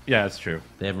 and Yeah, that's true.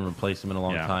 they haven't replaced them in a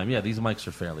long Yeah. time. Yeah, these mics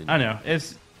are fairly new. I know.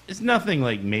 It's nothing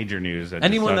like major news. I just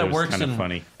Anyone thought that it was works kind in of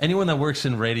funny. anyone that works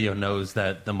in radio knows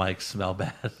that the mics smell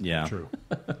bad. Yeah. True.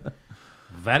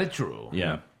 Very true.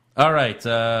 Yeah. All right.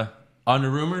 On to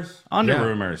rumors? On to Yeah.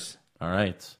 rumors. All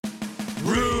right.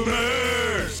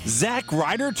 Rumors! Zack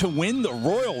Ryder to win the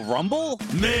Royal Rumble?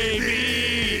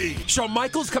 Maybe! Shawn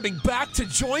Michaels coming back to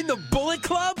join the Bullet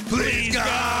Club? Please,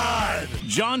 God!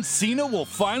 John Cena will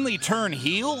finally turn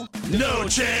heel? No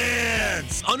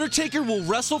chance! Undertaker will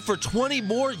wrestle for 20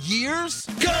 more years?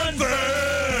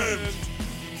 Confirmed!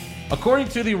 According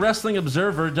to the Wrestling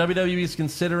Observer, WWE is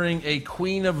considering a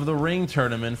Queen of the Ring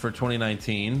tournament for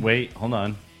 2019. Wait, hold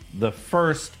on. The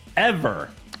first ever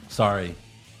Sorry.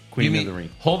 Queen You of mean- the Ring.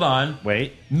 Hold on.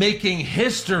 Wait. Making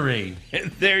history.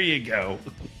 There you go.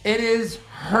 It is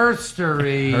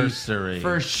herstory. Herstory.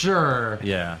 For sure.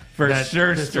 Yeah. For that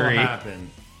sure, this will story.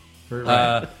 happen.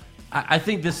 For, I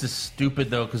think this is stupid,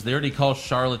 though, because they already call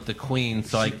Charlotte the Queen,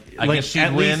 so I Like, guess she'd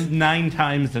at least win. 9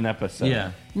 times an episode.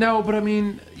 Yeah. No, but I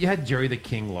mean, you had Jerry the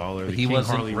King Lawler. But the he King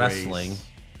wasn't Harley wrestling.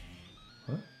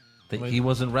 Race. He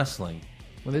wasn't wrestling.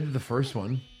 Well, they did the first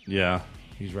one. Yeah,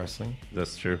 He was wrestling.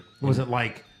 that's true. It wasn't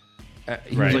like he Right.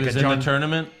 was He like was a in John. the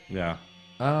tournament? Yeah.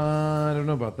 I don't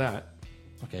know about that.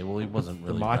 Okay, well, he wasn't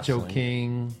really The Macho wrestling.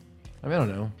 King. I mean, I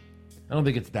don't know. I don't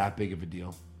think it's that big of a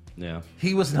deal. Yeah.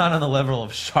 He was not on the level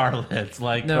of Charlotte.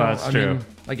 Like, No, that's I true. mean,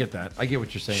 I get that. I get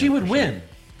what you're saying. she would for win. sure.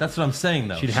 That's what I'm saying,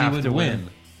 though. She'd she have would to win.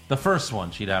 The first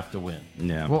one, she'd have to win.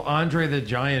 Yeah. Well, Andre the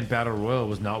Giant Battle Royal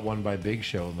was not won by Big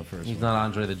Show in the first He's one. not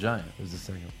Andre the Giant. It was the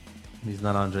second. He's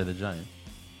not Andre the Giant.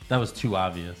 That was too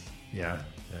obvious. Yeah.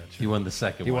 He won the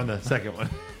second He one. won the second one.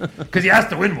 Because he has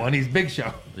to win one. He's Big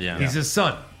Show. Yeah. He's his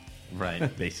son.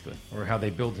 Right. Basically. Or how they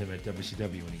built him at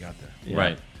WCW when he got there.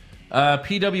 Right.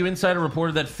 PW Insider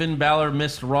reported that Finn Balor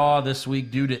missed Raw this week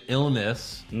due to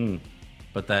illness,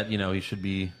 but that he should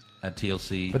be at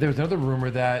TLC. But there was another rumor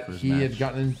that his he had match.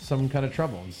 gotten in some kind of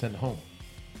trouble and sent home.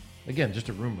 Again, just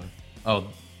a rumor. oh,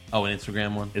 an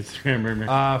Instagram one. Instagram rumor.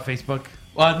 Facebook.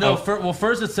 No.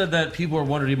 First it said that people were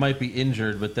wondering he might be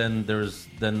injured, but then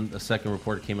a second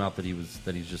report came out that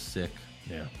he's just sick.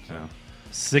 Yeah.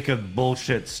 Sick of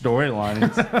bullshit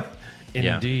storylines.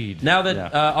 Yeah. Indeed. Now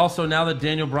that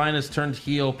Daniel Bryan has turned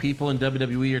heel, people in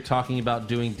WWE are talking about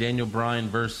doing Daniel Bryan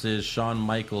versus Shawn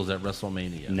Michaels at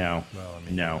WrestleMania. No.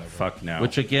 No. Fuck no.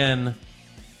 Which again,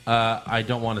 I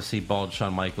don't want to see bald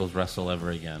Shawn Michaels wrestle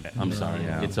ever again. I'm sorry,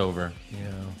 it's over. Yeah.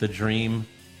 The dream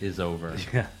is over.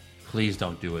 Yeah. Please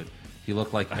don't do it. You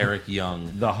look like Eric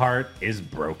Young. The heart is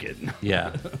broken.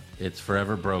 Yeah, it's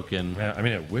forever broken. Man, I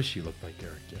mean, I wish he looked like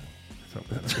Eric Young.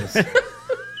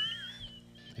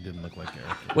 He didn't look like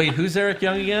Eric Young. Wait, who's Eric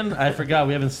Young again? I forgot.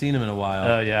 We haven't seen him in a while.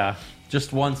 Oh, yeah.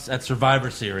 Just once at Survivor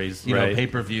Series, Right.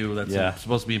 pay-per-view. That's Yeah.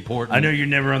 supposed to be important. I know you're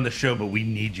never on the show, but we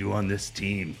need you on this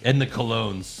team. And the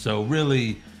Colognes. So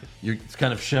really, it's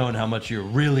kind of showing how much you're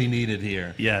really needed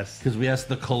here. Yes. Because we asked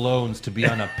the Colognes to be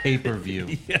on a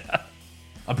pay-per-view. Yeah.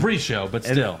 A pre-show, but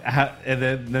still. And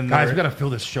then Guys, we got to fill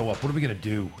this show up. What are we going to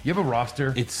do? You have a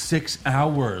roster? It's 6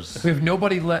 hours. We have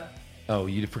nobody let... Oh,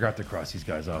 you forgot to cross these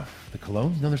guys off. The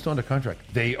Colognes? No, they're still under contract.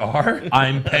 They are?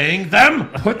 I'm paying them.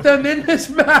 Put them in this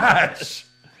match.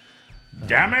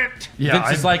 Damn it. Yeah,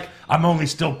 Vince is like, I'm only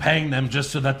still paying them just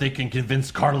so that they can convince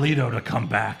Carlito to come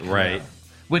back. Right.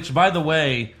 Which, by the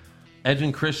way, Edge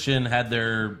and Christian had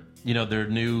their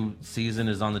new season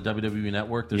is on the WWE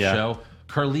Network, their Yeah. show.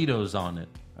 Carlito's on it.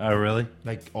 Oh, really?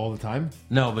 Like all the time?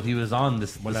 No, but he was on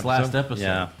this episode? last episode.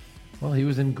 Yeah. Well, he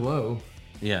was in Glow.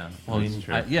 Yeah, well, That's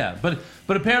true.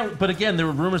 but apparently, but again, there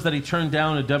were rumors that he turned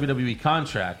down a WWE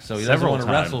contract, so he Several doesn't want to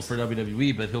times. wrestle for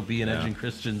WWE, but he'll be in Edge and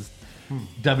Christian's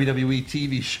WWE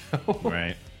TV show.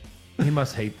 Right. He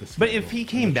must hate this. But if he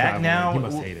came back now, he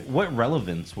must hate it. what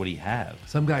relevance would he have?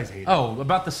 Some guys hate it. Oh,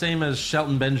 about the same as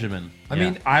Shelton Benjamin. I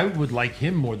mean, I would like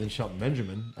him more than Shelton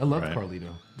Benjamin. I love Right.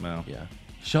 Carlito. Well, Yeah,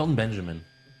 Shelton Benjamin.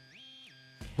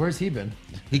 Where's he been?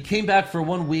 He came back for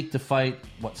 1 week to fight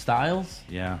Styles?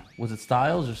 yeah. Was it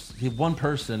Styles? Or he had one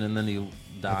person and then he died.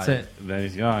 That's it. Then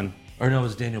he's gone. Or no, it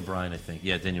was Daniel Bryan, I think.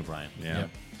 Yeah, Daniel Bryan. Yeah.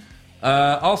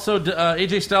 Also,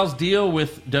 AJ Styles' deal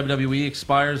with WWE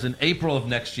expires in April of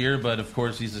next year, but of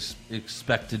course he's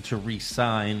expected to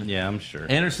re-sign. Yeah, I'm sure.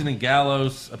 Anderson and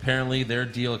Gallows, apparently their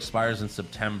deal expires in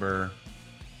September,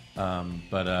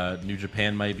 but New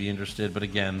Japan might be interested. But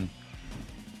again,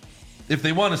 if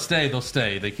they want to stay, they'll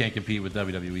stay. They can't compete with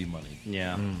WWE money,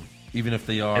 yeah. even if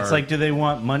they are. It's like, do they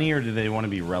want money or do they want to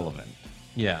be relevant?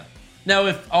 Yeah. Now,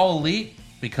 if All Elite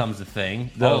becomes a thing,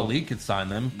 All Elite could sign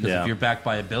them. Because Yeah. if you're backed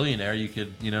by a billionaire, you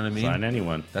could, you know what I mean? Sign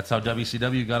anyone. That's how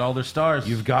WCW got all their stars.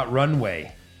 You've got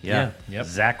Runway. Yeah. Yep.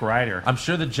 Zack Ryder. I'm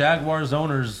sure the Jaguars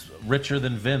owner's richer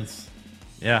than Vince.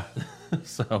 Yeah.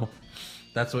 So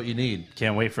that's what you need.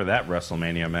 Can't wait for that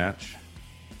WrestleMania match.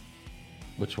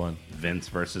 Which one? Vince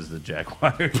versus the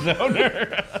Jaguars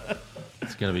owner.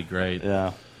 It's gonna be great.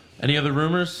 Yeah. Any other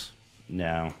rumors?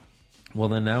 No. Well,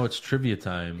 then now it's trivia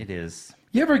time. It is.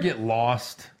 You ever get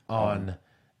lost on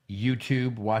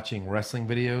YouTube watching wrestling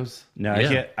videos? No,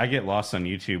 Yeah. I get lost on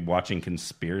YouTube watching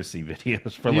conspiracy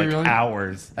videos for Do you like really?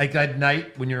 hours. Like at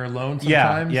night when you're alone Yeah,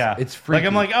 sometimes? yeah. It's freaky. Like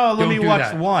I'm like, oh, let Don't me do watch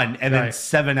that. one, and then Right.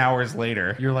 7 hours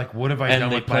later. You're like, what have I done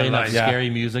And they with my play enough life? scary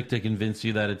music to convince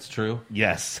you that it's true.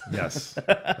 Yes. Yes,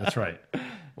 that's right.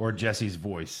 Or Jesse's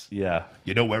voice. Yeah.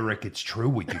 You know, Eric, it's true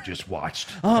what you just watched.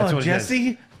 Oh, That's what it is.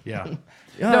 Jesse? Yeah. Oh,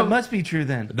 No. it must be true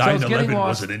then. So I was getting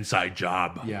lost. inside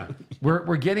job. Yeah.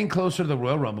 We're getting closer to the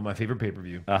Royal Rumble, my favorite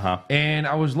pay-per-view. Uh-huh. And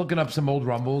I was looking up some old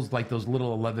Rumbles, like those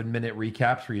little 11-minute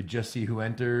recaps where you just see who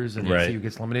enters and you Right. see who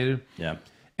gets eliminated. Yeah.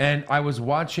 And I was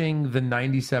watching the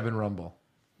 97 Rumble.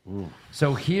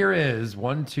 So here is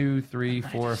 1, 2, 3,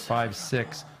 4, 5,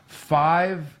 6,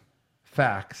 5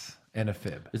 facts and a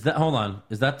fib. Is that? Hold on.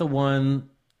 Is that the one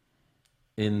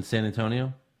in San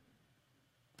Antonio?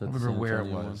 I don't remember where it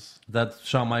was. That's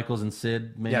Shawn Michaels and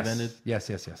Sid main evented. Yes.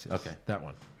 Okay. That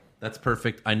one. That's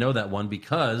perfect. I know that one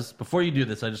because before you do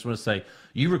this, I just want to say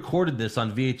you recorded this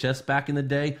on VHS back in the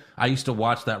day. I used to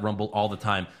watch that Rumble all the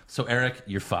time. So Eric,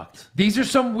 you're fucked. These are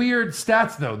some weird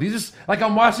stats, though. These are like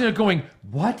I'm watching it going,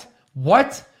 what?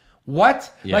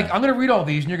 Yeah. Like I'm going to read all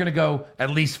these, and you're going to go, at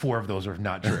least 4 of those are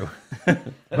not true.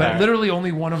 But literally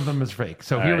only one of them is fake.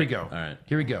 So here we go. All right.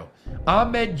 Here we go.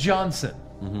 Ahmed Johnson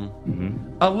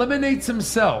eliminates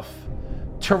himself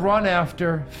to run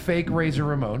after fake Razor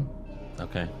Ramon.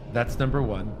 Okay. That's number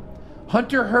 1.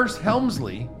 Hunter Hearst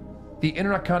Helmsley, the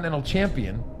Intercontinental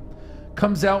Champion,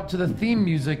 comes out to the theme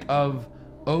music of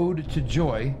Ode to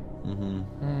Joy.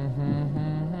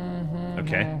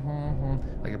 Okay.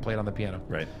 I can play it on the piano.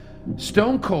 Right.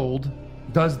 Stone Cold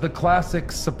does the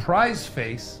classic surprise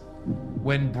face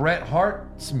when Bret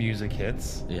Hart's music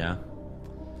hits. Yeah.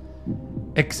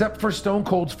 Except for Stone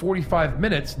Cold's 45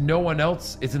 minutes, no one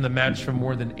else is in the match for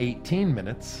more than 18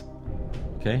 minutes.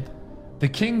 Okay. The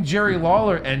King Jerry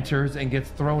Lawler enters and gets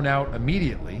thrown out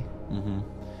immediately.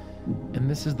 And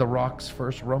this is The Rock's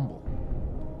first Rumble.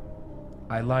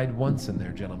 I lied once in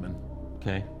there, gentlemen.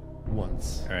 Okay.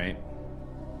 Once. All right.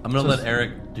 I'm gonna let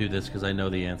Eric do this because I know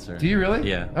the answer. Do you really?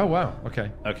 Yeah. Oh, wow.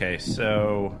 Okay. Okay,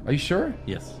 so Are you sure?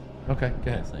 Yes. Okay,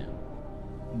 go ahead. Yes, I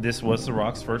am. this was The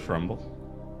Rock's first Rumble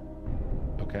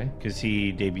Okay. because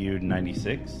he debuted in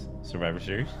 '96 Survivor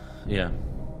Series. Yeah.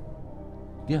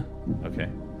 Yeah. Okay.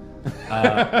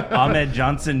 Ahmed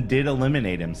Johnson did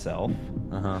eliminate himself.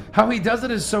 How he does it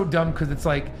is so dumb because it's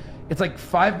like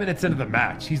 5 minutes into the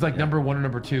match. He's like number 1 or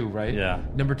number 2, right? Yeah.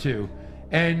 Number 2.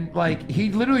 And like he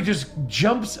literally just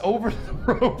jumps over the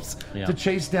ropes Yeah. to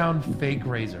chase down fake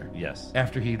Razor. Yes.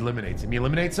 After he eliminates him. He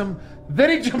eliminates him, then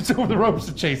he jumps over the ropes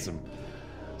to chase him.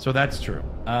 So that's true.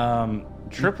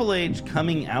 Triple H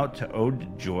coming out to Ode to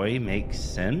Joy makes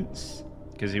sense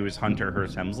because he was Hunter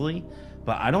Hearst Helmsley,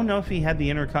 but I don't know if he had the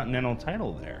Intercontinental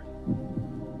title there.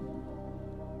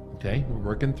 Okay, we're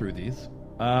working through these.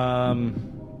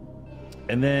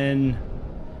 And then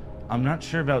I'm not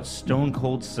sure about Stone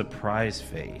Cold's surprise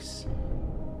face.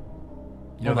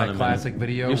 You know Hold on that a classic minute.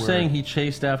 video You're where- saying he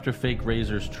chased after fake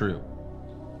Razor's true.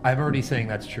 I'm already saying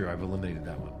that's true. I've eliminated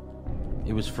that one.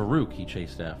 It was Farouk he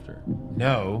chased after.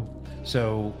 No.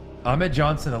 So Ahmed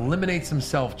Johnson eliminates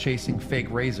himself chasing fake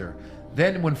Razor.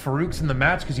 Then when Farouk's in the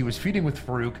match, because he was feuding with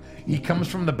Farouk, he comes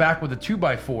from the back with a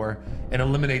 2x4 and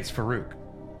eliminates Farouk.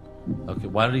 Okay.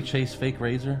 Why did he chase fake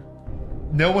Razor?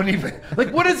 No one even...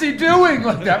 Like, what is he doing?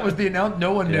 Like, that was the announcement.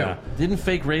 No one knew. Didn't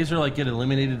fake Razor like get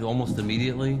eliminated almost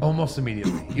immediately? Almost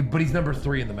immediately. But he's number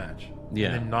 3 in the match.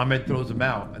 Yeah. And then Ahmed throws him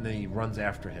out, and then he runs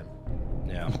after him.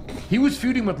 Yeah. He was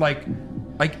feuding with, like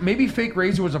maybe fake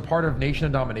Razor was a part of Nation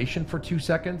of Domination for 2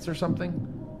 seconds or something.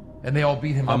 And they all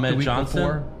beat him up Ahmed the week Johnson?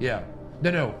 before. Yeah.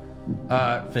 No.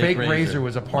 Fake Razor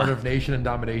was a part of Nation and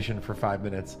Domination for 5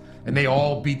 minutes, and they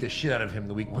all beat the shit out of him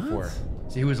the week before.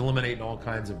 So he was eliminating all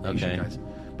kinds of Nation guys.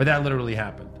 But that literally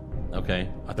happened. Okay.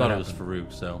 I thought it was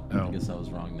Farouk, so Oh. I guess I was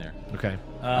wrong there. Okay.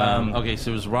 Okay,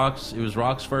 so it was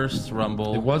Rock's first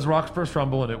Rumble. It was Rock's first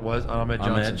Rumble, and it was Ahmed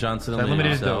Johnson. Ahmed Johnson So I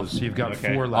eliminated himself. those. So you've got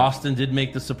Okay. 4 left. Austin did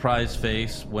make the surprise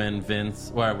face when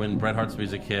Bret Hart's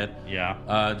music hit.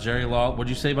 Yeah. Jerry Lawler. What'd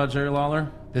you say about Jerry Lawler?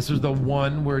 This was the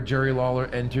one where Jerry Lawler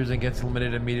enters and gets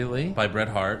eliminated immediately. By Bret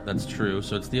Hart. That's true.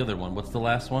 So it's the other one. What's the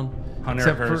last one? Hunter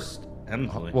Except for- Hearst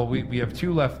Helmsley. Well, we have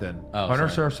 2 left then. Oh, Hunter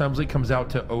sorry. Hearst Helmsley comes out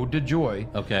to Ode to Joy.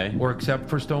 Okay. Or except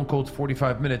for Stone Cold's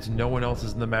 45 minutes, no one else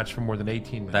is in the match for more than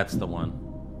 18 minutes. That's the one.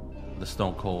 The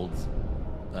Stone Cold's.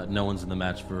 No one's in the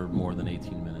match for more than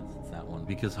 18 minutes. It's that one.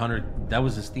 Because Hunter, that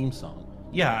was his theme song.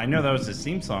 Yeah, I know that was his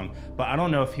theme song, but I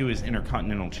don't know if he was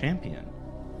Intercontinental Champion.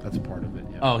 That's part of it.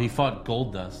 Yeah. Oh, he fought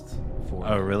Goldust for.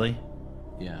 Oh, really?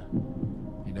 Yeah.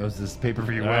 He knows this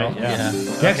pay-per-view All well. right, yeah.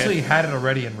 He actually had it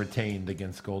already and retained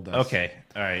against Goldust. Okay,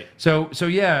 all right. So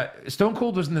yeah, Stone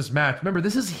Cold was in this match. Remember,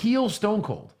 this is heel Stone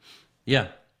Cold. Yeah.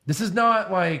 This is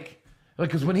not like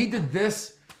because when he did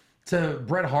this to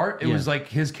Bret Hart, it was like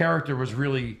his character was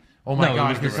really, oh my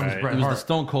God, here comes Bret It was Hart. the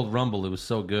Stone Cold Rumble. It was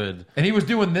so good. And he was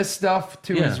doing this stuff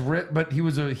to Yeah. his wrist, but he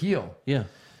was a heel. Yeah.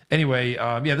 Anyway,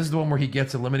 this is the one where he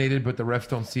gets eliminated, but the refs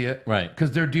don't see it. Right.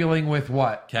 Because they're dealing with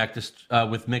what? Cactus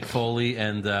with Mick Foley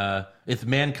and it's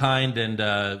Mankind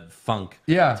and Funk.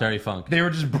 Yeah. Terry Funk. They were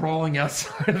just brawling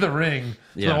outside of the ring.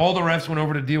 So Yeah. all the refs went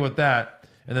over to deal with that.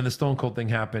 And then the Stone Cold thing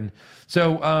happened.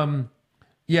 So,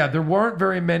 there weren't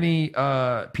very many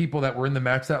people that were in the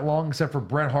match that long, except for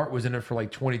Bret Hart was in it for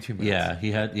like 22 minutes. Yeah,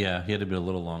 he had to be a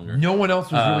little longer. No one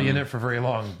else was really in it for very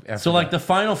long. After So like that. the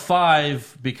final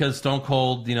five, because Stone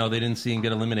Cold, they didn't see him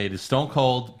get eliminated. Stone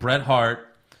Cold, Bret Hart,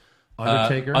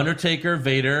 Undertaker,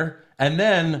 Vader, and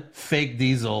then Fake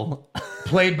Diesel,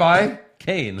 played by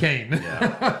Kane.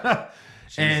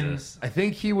 And Jesus. I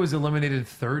think he was eliminated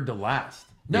third to last.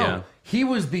 No, Yeah. he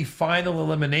was the final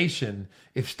elimination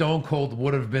if Stone Cold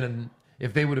would have been,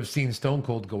 if they would have seen Stone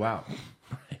Cold go out.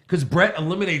 Because Bret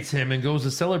eliminates him and goes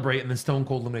to celebrate, and then Stone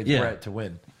Cold eliminates Yeah. Bret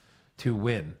to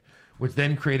win. Which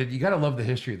then created, you got to love the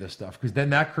history of this stuff, because then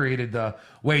that created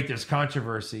there's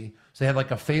controversy. So they had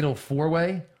like a fatal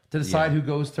 4-way to decide who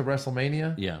goes to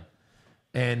WrestleMania. Yeah.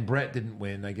 And Bret didn't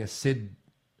win. I guess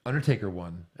Undertaker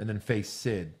won, and then faced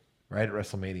Sid right at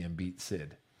WrestleMania and beat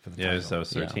Sid for the title. that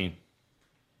was 13.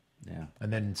 Yeah.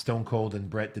 And then Stone Cold and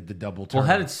Bret did the double turn. Well,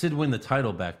 how did Sid win the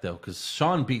title back though? Because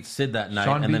Shawn beat Sid that night,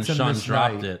 Shawn and then beats him Shawn this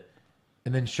dropped night. it.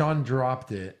 And then Shawn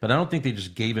dropped it. But I don't think they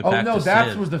just gave it Oh back no, to that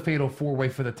Sid. was the fatal 4-way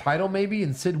for the title, maybe,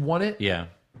 and Sid won it. Yeah,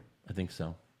 I think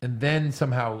so. And then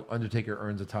somehow Undertaker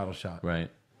earns a title shot. Right,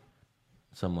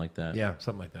 something like that. Yeah,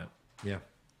 something like that. Yeah.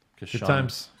 'Cause Good Shawn-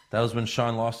 times. That was when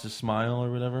Shawn lost his smile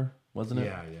or whatever, wasn't it?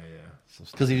 Yeah. So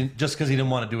Because he didn't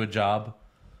want to do a job.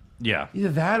 Yeah. either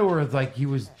that or like he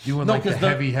was doing like the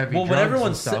heavy well, drugs what everyone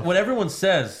and stuff. what everyone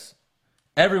says,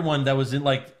 everyone that was in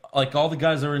like all the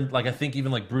guys that are in like I think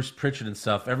even like Bruce Pritchard and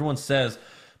stuff, everyone says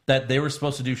that they were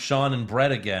supposed to do Shawn and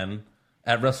Bret again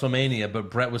at WrestleMania, but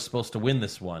Bret was supposed to win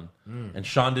this one, and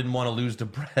Shawn didn't want to lose to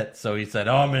Bret, so he said,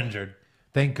 "Oh, I'm injured."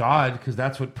 Thank God, because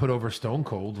that's what put over Stone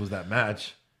Cold was that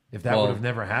match. If that Well- would have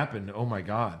never happened, oh my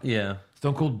God. Yeah,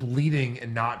 Stone Cold bleeding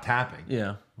and not tapping.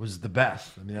 yeah, Was the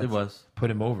best. I mean, it was. put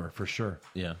him over for sure.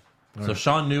 Yeah. So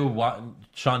Shawn knew why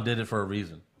Shawn did it for a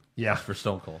reason. Yeah. For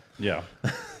Stone Cold. Yeah.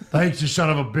 Thanks, you son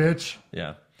of a bitch.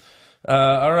 Yeah.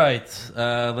 All right.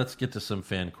 Let's get to some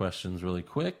fan questions really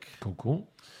quick. Cool.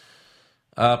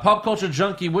 Pop Culture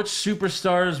Junkie, which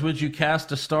superstars would you cast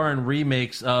to star in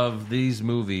remakes of these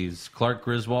movies? Clark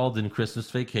Griswold in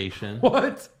Christmas Vacation.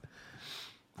 What?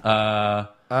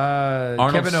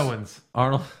 Kevin Owens.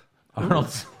 Arnold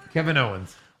Kevin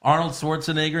Owens.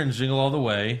 Schwarzenegger in Jingle All the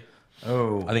Way.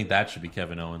 Oh. I think that should be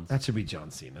Kevin Owens. That should be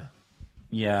John Cena.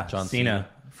 Yeah. John Cena,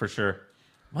 for sure.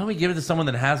 Why don't we give it to someone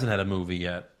that hasn't had a movie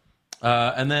yet?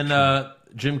 And then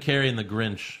Jim Carrey in The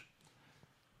Grinch.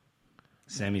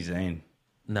 Sami Zayn.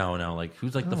 No, like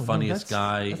who's like the No, funniest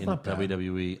that's- guy that's in not bad.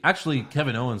 WWE? Actually,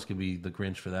 Kevin Owens could be the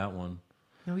Grinch for that one.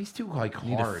 No, he's too like You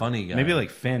need a hard. funny guy. Maybe like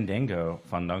Fandango.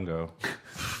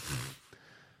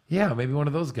 Yeah, maybe one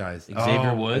of those guys.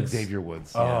 Xavier Woods? Xavier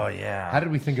Woods. Oh, yeah. How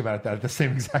did we think about that at the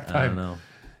same exact I time? don't know.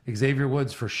 Xavier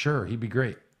Woods for sure. He'd be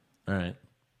great. All right.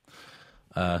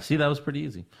 See, that was pretty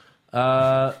easy.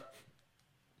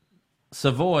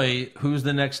 Savoy, who's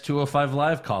the next 205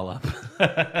 Live call-up?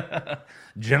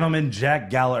 Gentleman Jack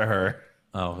Gallagher.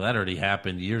 Oh, that already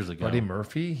happened years ago. Buddy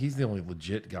Murphy. He's the only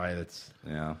legit guy that's.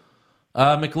 Yeah.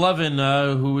 McLovin,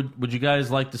 who would you guys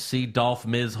like to see Dolph,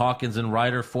 Miz, Hawkins, and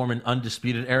Ryder form an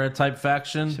Undisputed Era type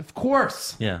faction? Of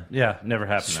course. Yeah. Yeah, never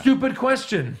happened. Stupid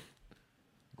question.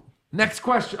 Next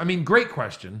question. I mean, great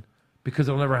question because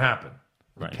it'll never happen.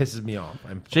 Right. It pisses me off.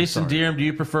 I'm Jason sorry. Deerham, do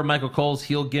you prefer Michael Cole's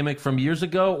heel gimmick from years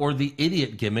ago or the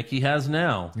idiot gimmick he has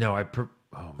now? No,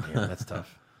 oh man, that's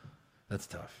tough. That's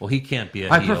tough. Well, he can't be a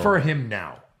I heel. prefer him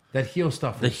now. That heel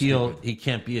stuff. The was heel, stupid. he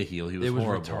can't be a heel. He was, It was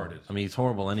horrible. retarded. I mean, he's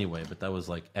horrible anyway, but that was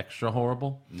like extra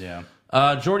horrible. Yeah.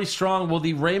 Jordy Strong, will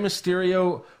the Rey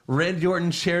Mysterio Randy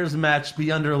Orton chairs match be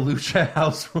under Lucha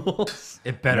House rules?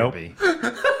 It better Nope. be.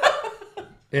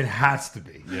 It has to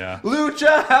be. Yeah.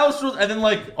 Lucha House rules, and then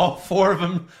like all four of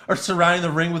them are surrounding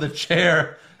the ring with a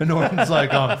chair, and Orton's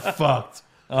like, "I'm fucked.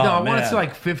 No, I want to man. see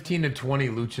like 15 to 20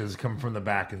 luchas come from the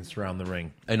back and surround the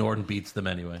ring. And Orton beats them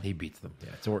anyway. He beats them. Yeah,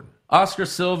 it's Orton. Oscar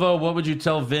Silva, what would you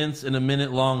tell Vince in a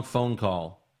minute-long phone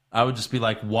call? I would just be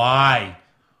like, why?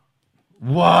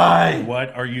 Why?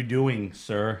 What are you doing,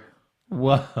 sir?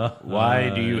 What? Why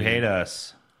do you hate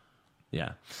us?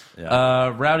 Yeah.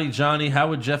 Rowdy Johnny, how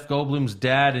would Jeff Goldblum's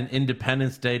dad in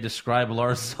Independence Day describe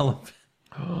Lars Sullivan?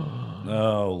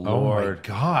 Oh, Lord. Oh my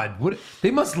God! What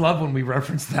they must love when we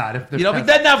reference that. If they're You know, be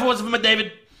dead now for once for my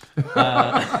David.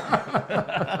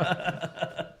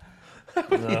 How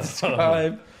would he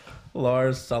describe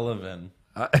Lars Sullivan?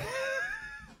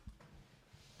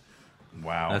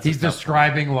 Wow. he's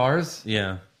describing Lars.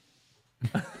 Yeah.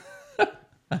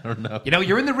 I don't know. You know,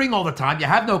 you're in the ring all the time. You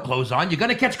have no clothes on. You're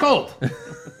gonna catch cold.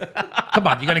 Come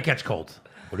on, you're gonna catch cold.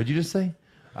 What did you just say?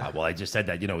 Well, I just said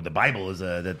that. You know, the Bible is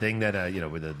the thing that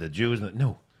with the Jews.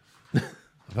 No,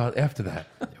 about after that.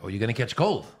 Oh, you're gonna catch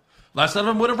cold. Lars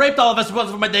Sullivan would have raped all of us if it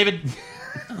wasn't for my David.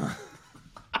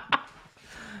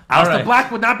 Alistair right.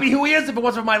 Black would not be who he is if it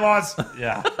wasn't for my laws.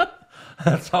 Yeah.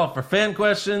 That's all for fan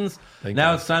questions. Thank Now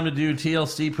you. it's time to do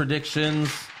TLC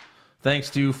predictions. Thanks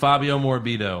to Fabio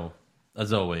Morbido,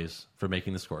 as always, for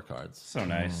making the scorecards. So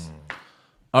nice.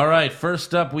 All right,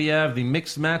 first up we have the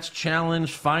Mixed Match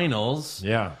Challenge Finals.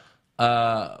 Yeah.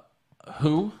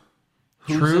 Who's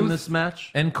Truth in this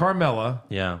match? And Carmella,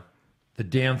 Yeah. the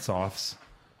dance-offs,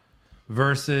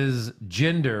 versus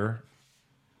Jinder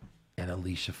and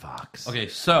Alicia Fox. Okay,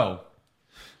 so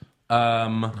Oh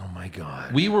my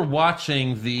God. we were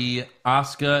watching the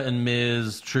Asuka and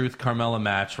Miz Truth Carmella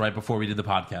match right before we did the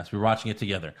podcast. We were watching it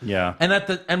together. Yeah.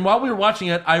 And while we were watching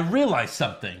it, I realized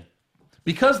something.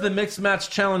 Because the Mixed Match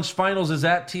Challenge Finals is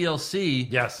at TLC,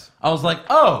 Yes. I was like,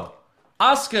 oh,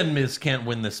 Asuka and Miz can't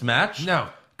win this match. No.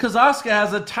 Because Asuka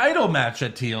has a title match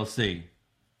at TLC.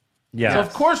 Yeah. So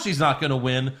of course she's not going to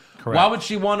win. Correct. Why would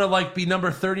she want to be number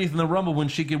 30th in the Rumble when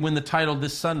she could win the title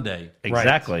this Sunday?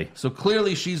 Exactly. So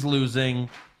clearly she's losing.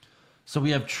 So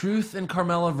we have Truth and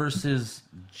Carmella versus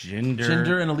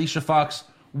Jinder and Alicia Fox.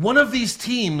 One of these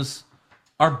teams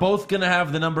are both going to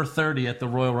have the number 30 at the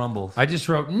Royal Rumble. I just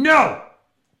wrote, no!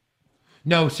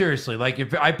 No, seriously. Like,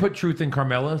 if I put Truth in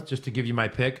Carmella, just to give you my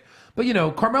pick. But,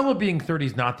 Carmella being 30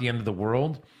 is not the end of the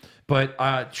world.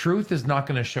 But Truth is not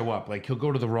going to show up. Like, he'll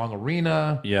go to the wrong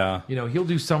arena. Yeah. He'll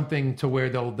do something to where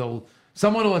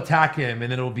someone will attack him,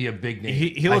 and it'll be a big name.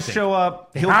 He'll show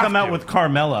up. He'll have come out to. with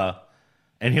Carmella,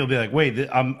 and he'll be like, "Wait,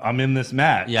 I'm in this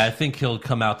match." Yeah, I think he'll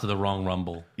come out to the wrong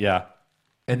Rumble. Yeah.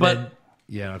 But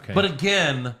okay. But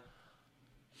again,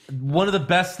 one of the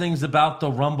best things about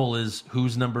the Rumble is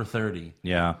who's number 30.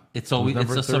 Yeah. It's always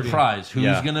number it's a 30? surprise. Who's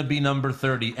Yeah. going to be number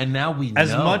 30? And now we know.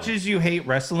 As much as you hate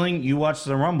wrestling, you watch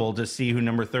the Rumble to see who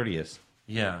number 30 is.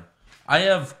 Yeah. I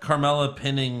have Carmella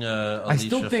pinning Alicia I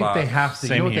still think Fox. they have to.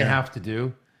 Same You know what here. they have to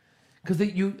do? Because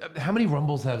how many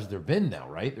Rumbles has there been now,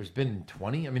 right? There's been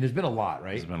 20? I mean, there's been a lot,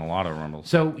 right? There's been a lot of Rumbles.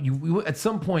 So at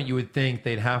some point you would think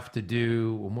they'd have to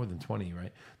do more than 20,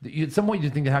 right? At some point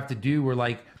you'd think they have to do where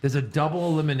there's a double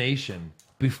elimination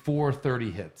before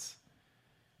 30 hits,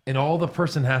 and all the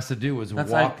person has to do is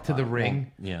walk to the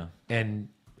ring Yeah. and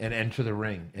enter the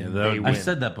ring, and Yeah, they win. I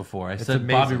said that before. I said amazing.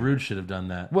 Bobby Roode should have done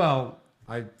that. Well,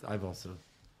 I've also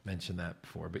mentioned that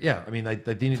before, but yeah, I mean,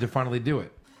 they need to finally do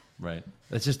it. Right.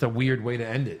 That's just a weird way to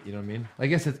end it. You know what I mean? I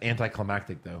guess it's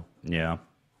anticlimactic though. Yeah.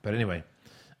 But anyway,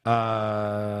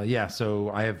 yeah.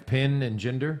 So I have Pin and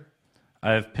Jinder.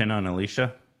 I have pin on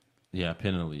Alicia. Yeah,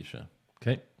 pin and Alicia.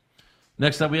 Okay.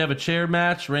 Next up, we have a chair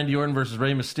match. Randy Orton versus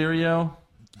Rey Mysterio.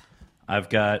 I've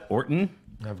got Orton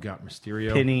I've got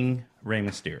Mysterio. pinning Rey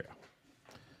Mysterio.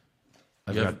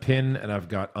 I've You got have- Pin, and I've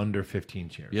got under 15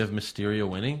 chairs. You have Mysterio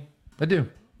winning. I do.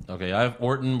 Okay, I have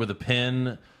Orton with a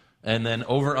pin, and then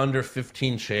over under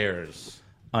 15 chairs.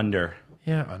 Under.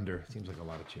 Yeah, under. Seems like a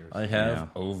lot of chairs. I have Yeah.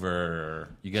 over.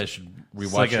 You guys should rewatch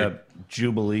It's like your, a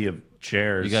jubilee of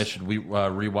chairs. You guys should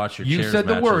rewatch your You chairs said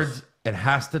the matches. words. It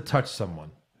has to touch someone.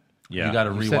 Yeah. You got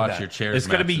to You said rewatch that. your chairs. It's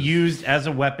going to be matches. used as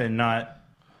a weapon, not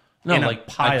No, in a like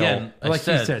pile. again, I Like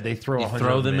said, you said, they throw you 100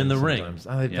 throw them in the ring. sometimes.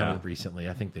 Oh, they've Yeah. done it recently.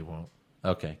 I think they won't.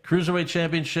 Okay, Cruiserweight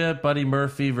Championship: Buddy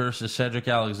Murphy versus Cedric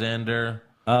Alexander.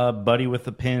 Buddy with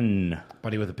a pin.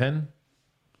 Buddy with a pen?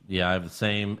 Yeah, I have the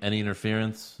same. Any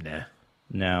interference? Nah.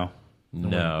 No.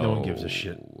 No. No one gives a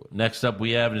shit. Next up,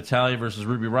 we have Natalya versus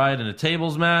Ruby Riott in a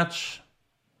tables match.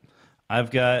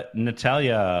 I've got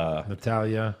Natalia.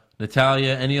 Natalia?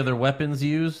 Natalya, any other weapons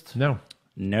used? No.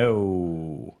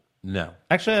 No. No.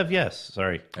 Actually, I have yes.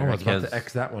 Sorry. Oh, I was about has- to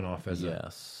X that one off as a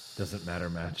Yes. doesn't matter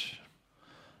match.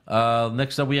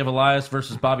 Next up, we have Elias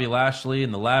versus Bobby Lashley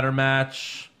in the ladder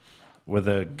match. With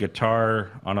a guitar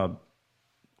on a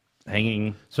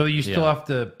hanging. So you still Yeah. have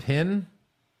to pin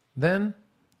then?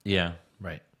 Yeah,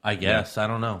 Right. I guess. I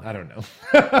don't know. I don't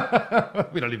know.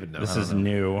 We don't even know. This is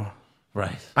new.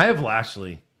 Right. I have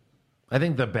Lashley. I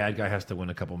think the bad guy has to win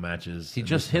a couple matches. He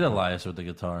just hit Elias with the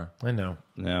guitar. I know.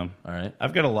 No. All right.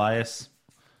 I've got Elias.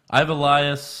 I have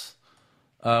Elias.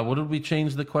 What did we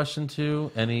change the question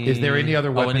to? Any? Is there any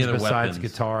other weapons any other besides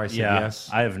weapons? guitar? I said Yeah. yes.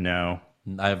 I have no.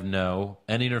 I have no.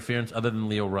 Any interference other than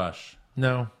Leo Rush?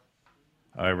 No.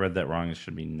 Oh, I read that wrong. It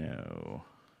should be no.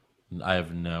 I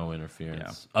have no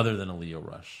interference other than a Leo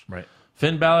Rush. Right.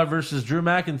 Finn Balor versus Drew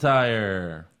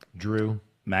McIntyre. Drew.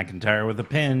 McIntyre with a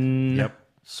pin. Yep.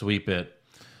 Sweep it.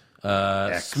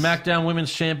 X. SmackDown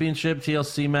Women's Championship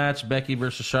TLC match: Becky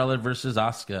versus Charlotte versus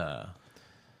Asuka.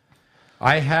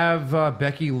 I have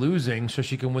Becky losing so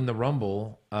she can win the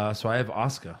Rumble. So I have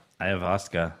Asuka. I have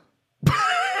Asuka.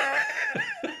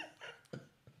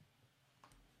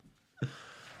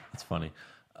 That's funny.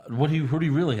 Who do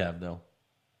you really have though?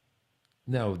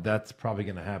 No, that's probably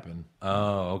going to happen.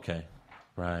 Oh, okay.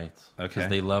 Right. Okay. Because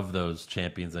they love those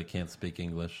champions that can't speak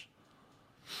English.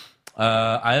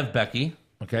 I have Becky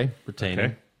Okay. retaining.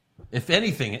 Okay. If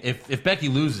anything, if Becky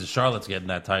loses, Charlotte's getting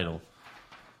that title.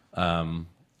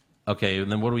 Okay,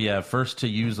 and then what do we have? First to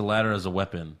use the ladder as a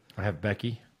weapon. I have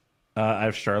Becky. I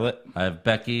have Charlotte. I have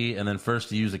Becky, and then first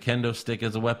to use a kendo stick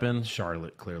as a weapon.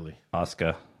 Charlotte, clearly.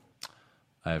 Asuka.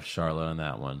 I have Charlotte on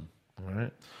that one. All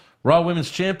right. Raw Women's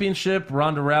Championship: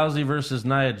 Ronda Rousey versus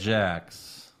Nia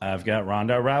Jax. I've got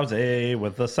Ronda Rousey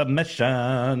with the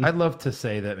submission. I'd love to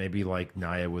say that maybe like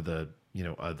Nia with a,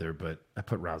 other, but I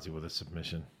put Rousey with a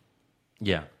submission.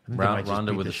 Yeah, think they might just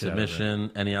Ronda beat with the a shit out of her.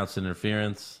 submission. Any outside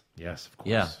interference? Yes, of course.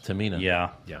 Yeah, Tamina.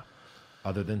 Yeah. Yeah.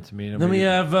 Other than Tamina. Then we maybe-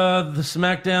 have the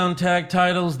SmackDown tag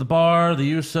titles: The Bar,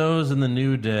 The Usos, and The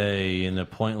New Day in a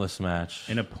pointless match.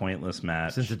 In a pointless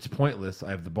match. Since it's pointless,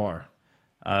 I have the Bar.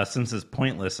 Since it's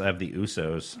pointless, I have the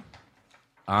Usos.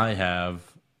 I have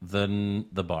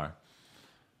the Bar,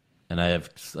 and I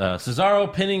have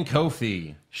Cesaro pinning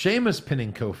Kofi. Sheamus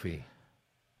pinning Kofi.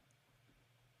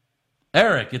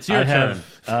 Eric, it's your I turn.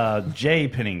 have Jay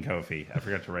pinning Kofi. I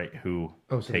forgot to write who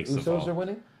takes the fall.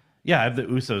 winning? Yeah, I have the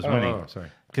Usos winning. Oh, sorry.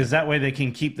 Because that way they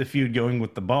can keep the feud going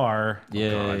with the Bar.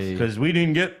 Yay. Because we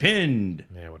didn't get pinned.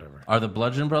 Yeah, whatever. Are the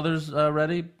Bludgeon Brothers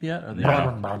ready yet? Are they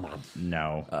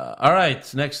No. all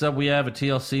right. Next up, we have a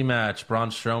TLC match: Braun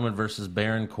Strowman versus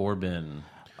Baron Corbin.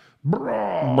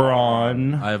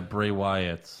 Braun. I have Bray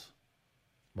Wyatt.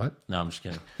 What? No, I'm just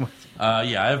kidding.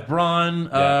 Yeah, I have Braun.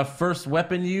 First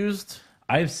weapon used.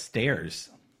 I have stairs.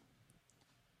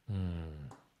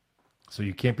 So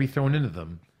you can't be thrown into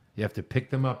them. You have to pick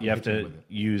them up. You have and hit them to with it.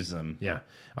 use them. Yeah.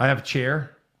 I have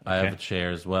chair. I have Okay. a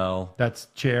chair as well. That's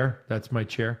chair. That's my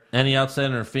chair. Any outside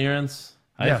interference?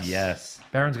 I have yes.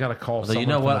 Baron's got to call So someone you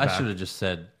know from what? the I back. should have just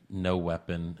said no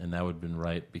weapon, and that would have been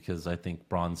right because I think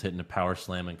Braun's hitting a power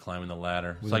slam and climbing the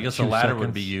ladder. So I Within guess the 2 ladder would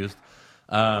seconds. be used.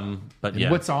 But yeah,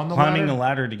 What's on the Climbing ladder? the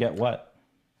ladder to get what?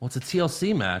 well, it's a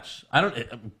TLC match.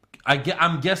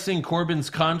 I'm guessing Corbin's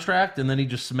contract, and then he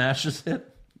just smashes it.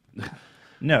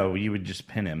 No, you would just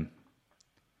pin him.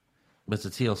 But it's a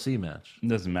TLC match. It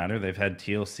doesn't matter. They've had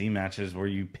TLC matches where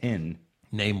you pin.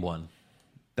 Name one.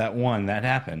 That one, that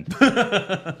happened.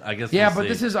 I guess. Yeah, we'll but see.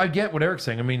 this is, I get what Eric's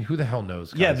saying. I mean, who the hell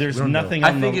knows? Guys? Yeah, there's We don't know. nothing I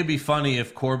on think the... it'd be funny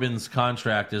if Corbin's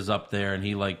contract is up there and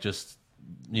he just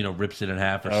rips it in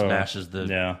half or smashes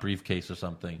the briefcase or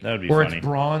something. That would be Or funny. it's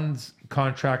Braun's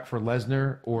contract for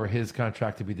Lesnar or his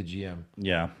contract to be the GM.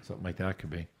 Yeah. Something like that could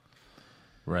be.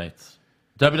 Right.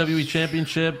 WWE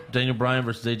Championship: Daniel Bryan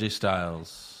versus AJ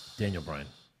Styles. Daniel Bryan.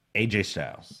 AJ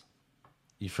Styles.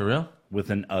 You for real? With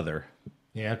an other.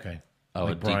 Yeah, okay. Oh,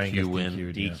 Like a Bryan DQ gets win.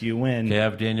 DQ'd, yeah. DQ win. Okay, I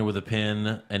have Daniel with a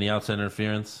pin. Any outside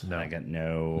interference? No. I got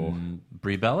no.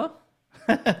 Brie Bella?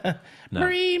 No.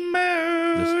 Brie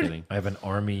mode. Just kidding. I have an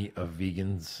army of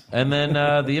vegans. And then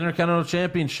the Intercontinental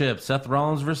Championship: Seth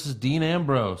Rollins versus Dean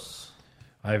Ambrose.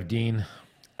 I have Dean.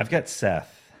 I've got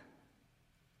Seth.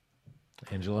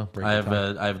 Angela. break I the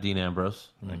have tie. I have Dean Ambrose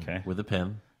Okay. with a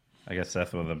pin. I got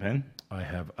Seth with a pin. I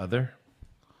have other.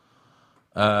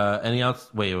 Any outs?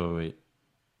 Wait.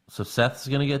 So Seth's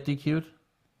gonna get DQ'd?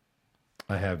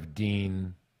 I have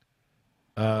Dean.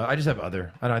 I just have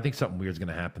other. I think something weird's going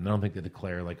to happen. I don't think they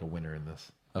declare like a winner in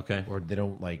this. Okay. Or they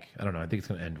don't like, I don't know. I think it's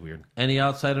going to end weird. Any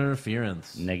outside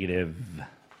interference? Negative.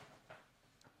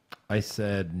 I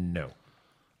said no.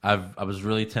 I was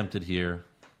really tempted here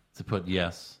to put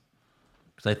yes,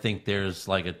 because I think there's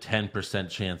like a 10%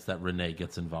 chance that Renee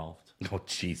gets involved Oh,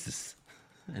 Jesus.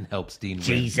 and helps Dean win.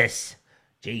 Jesus.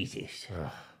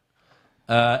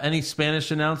 Any Spanish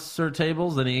announcer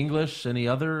tables? Any English? Any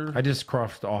other? I just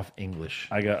crossed off English.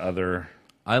 I got other.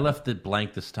 I left it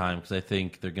blank this time because I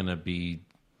think they're going to be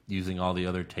using all the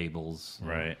other tables.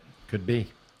 Right. Could be.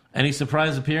 Any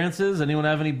surprise appearances? Anyone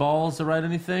have any balls to write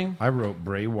anything? I wrote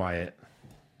Bray Wyatt.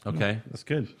 Okay. That's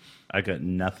good. I got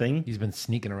nothing. He's been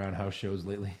sneaking around house shows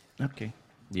lately. Okay.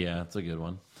 Yeah, that's a good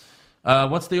one.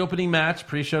 What's the opening match?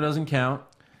 Pre-show doesn't count.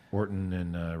 Orton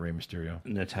and Rey Mysterio.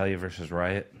 Natalya versus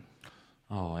Riot.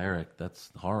 Oh, Eric, that's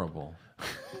horrible.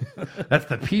 That's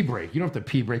the pee break. You don't have to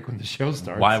pee break when the show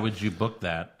starts. Why would you book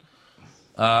that?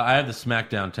 I have the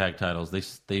SmackDown tag titles.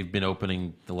 They've been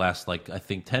opening the last, I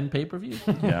think 10 pay-per-views.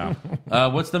 Yeah.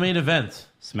 What's the main event?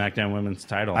 SmackDown Women's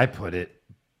title. I put it.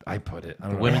 I don't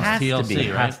know. Women's TLC,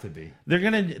 It right? has to be.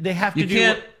 They have to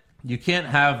You can't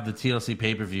have the TLC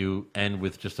pay-per-view end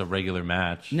with just a regular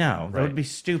match. No, that would be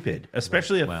stupid,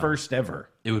 especially a first ever.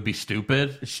 It would be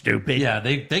stupid. Stupid. Yeah,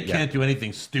 they can't do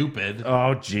anything stupid.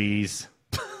 Oh, jeez.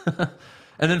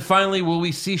 And then finally, will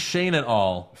we see Shane at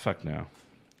all? Fuck no.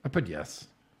 I put yes.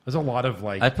 There's a lot of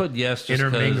I put yes just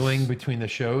intermingling 'cause between the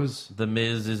shows. The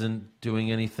Miz isn't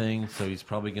doing anything, so he's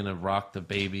probably gonna rock the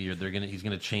baby, or he's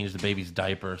gonna change the baby's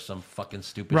diaper, or some fucking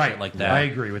stupid shit like that. I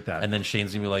agree with that. And then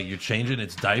Shane's gonna be like, "You're changing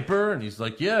its diaper," and he's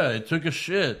like, "Yeah, it took a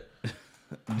shit."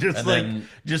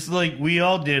 Just like we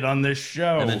all did on this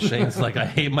show. And then Shane's like, "I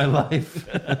hate my life."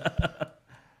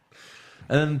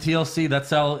 And then TLC, that's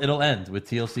how it'll end, with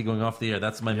TLC going off the air.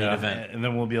 That's my main event. And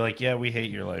then we'll be like, yeah, we hate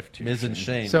your life too. Miz and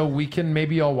Shane. So we can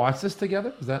maybe all watch this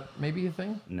together? Is that maybe a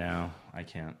thing? No, I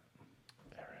can't.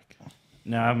 Eric.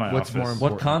 No, I have my What's office. more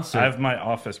important? What concert? I have my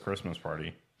office Christmas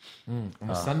party. On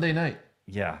a Sunday night.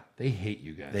 Yeah. They hate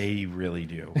you guys. They really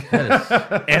do.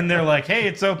 And they're like, hey,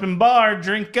 it's open bar,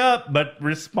 drink up, but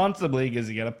responsibly because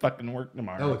you got to fucking work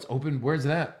tomorrow. Oh, it's open. Where's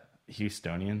that?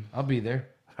 Houstonian. I'll be there.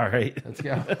 All right. Let's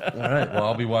go. All right. Well,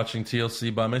 I'll be watching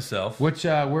TLC by myself. Which,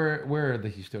 where are the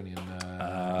Houstonian?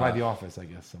 By the office, I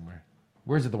guess, somewhere.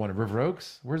 Where's it, the one at River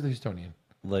Oaks? Where's the Houstonian?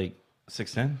 Like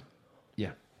 610?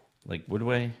 Yeah. Like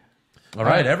Woodway? All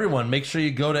right, everyone, make sure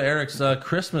you go to Eric's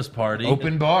Christmas party.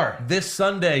 Open bar. This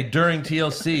Sunday during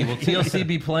TLC. Will TLC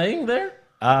be playing there?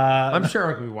 I'm sure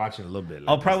I could be watching a little bit.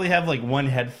 I'll probably have like one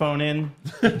headphone in.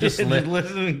 Just listen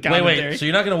to commentary. Wait. So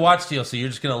you're not going to watch TLC. You're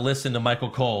just going to listen to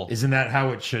Michael Cole Isn't that how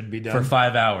it should be done? for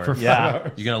 5 hours. For 5 Yeah.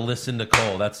 hours. You're going to listen to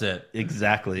Cole. That's it.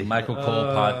 Exactly. Michael Cole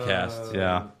podcast.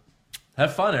 Yeah.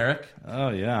 Have fun, Eric. Oh,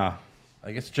 yeah.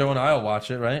 I guess Joe and I will watch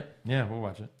it, right? Yeah, we'll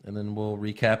watch it. And then we'll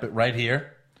recap it right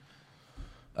here.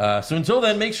 So until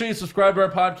then, make sure you subscribe to our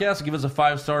podcast. Give us a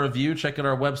 5-star review. Check out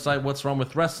our website,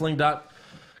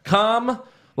 what'swrongwithwrestling.com.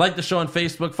 Like the show on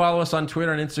Facebook. Follow us on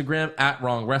Twitter and Instagram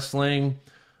 @WrongWrestling.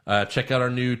 Check out our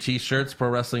new t-shirts,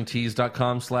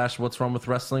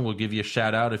 prowrestlingtees.com/what'swrongwithwrestling. We'll give you a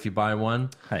shout out if you buy one.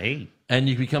 Hey. And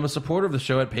you can become a supporter of the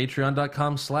show at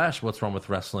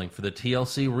patreon.com/what'swrongwithwrestling for the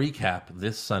TLC recap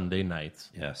this Sunday night.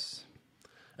 Yes.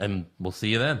 And we'll see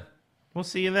you then. We'll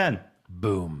see you then.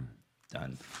 Boom.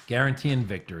 Done. Guaranteeing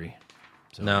victory.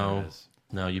 So there it is.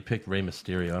 No, you picked Rey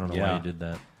Mysterio. I don't know why Yeah. you did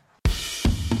that.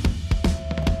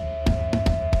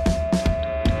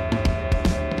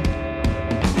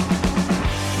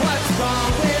 What's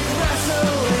wrong with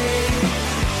wrestling?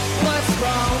 What's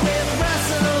wrong with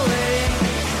wrestling?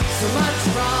 So much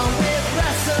wrong with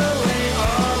wrestling.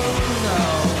 Oh no.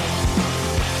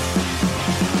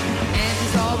 And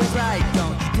he's always right.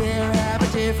 Don't you dare have a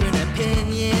different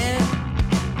opinion.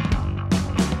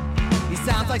 He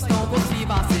sounds like Stone Cold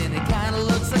Steve Austin. It kinda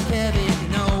looks like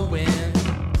Kevin Owens.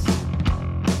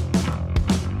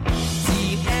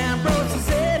 Dean Ambrose is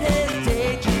in his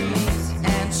daydreams,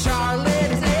 and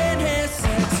Charlotte is in his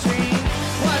sex dream.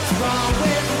 What's wrong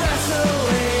with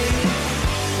wrestling?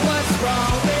 What's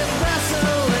wrong with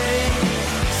wrestling?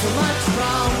 So much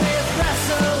wrong with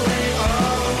wrestling.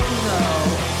 Oh no.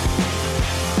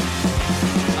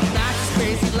 Obnoxious,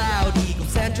 crazy, loud,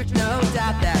 egocentric, no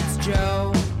doubt that's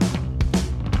Joe.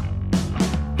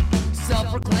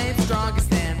 Self-proclaimed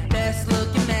strongest and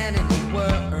best-looking man in the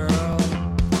world.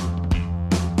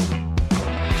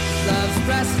 Loves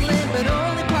wrestling, but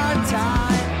only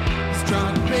part-time.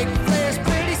 Strong, big Flair's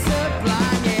pretty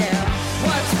sublime, yeah.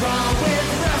 What's wrong with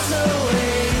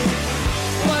wrestling?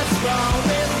 What's wrong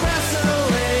with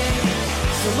wrestling?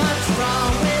 So much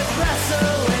wrong with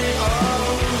wrestling,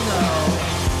 oh no.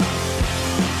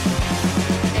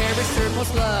 Every shirt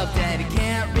most loved, and he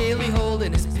can't really hold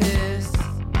in his piss.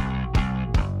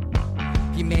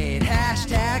 He made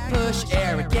hashtag push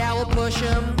Eric Gallo push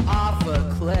him off a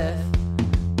cliff.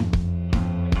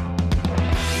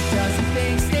 He doesn't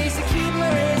think Stacy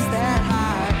Keibler is that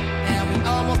high, and we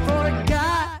almost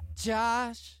forgot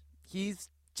Josh. He's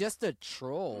just a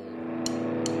troll.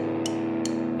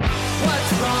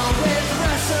 What's wrong with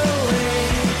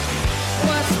wrestling?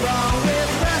 What's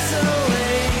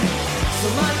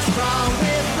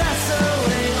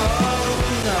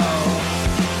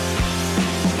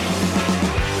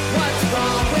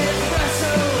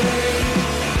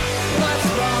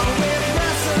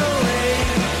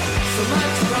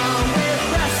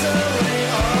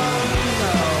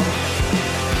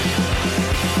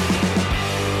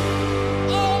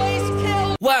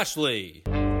Lashley.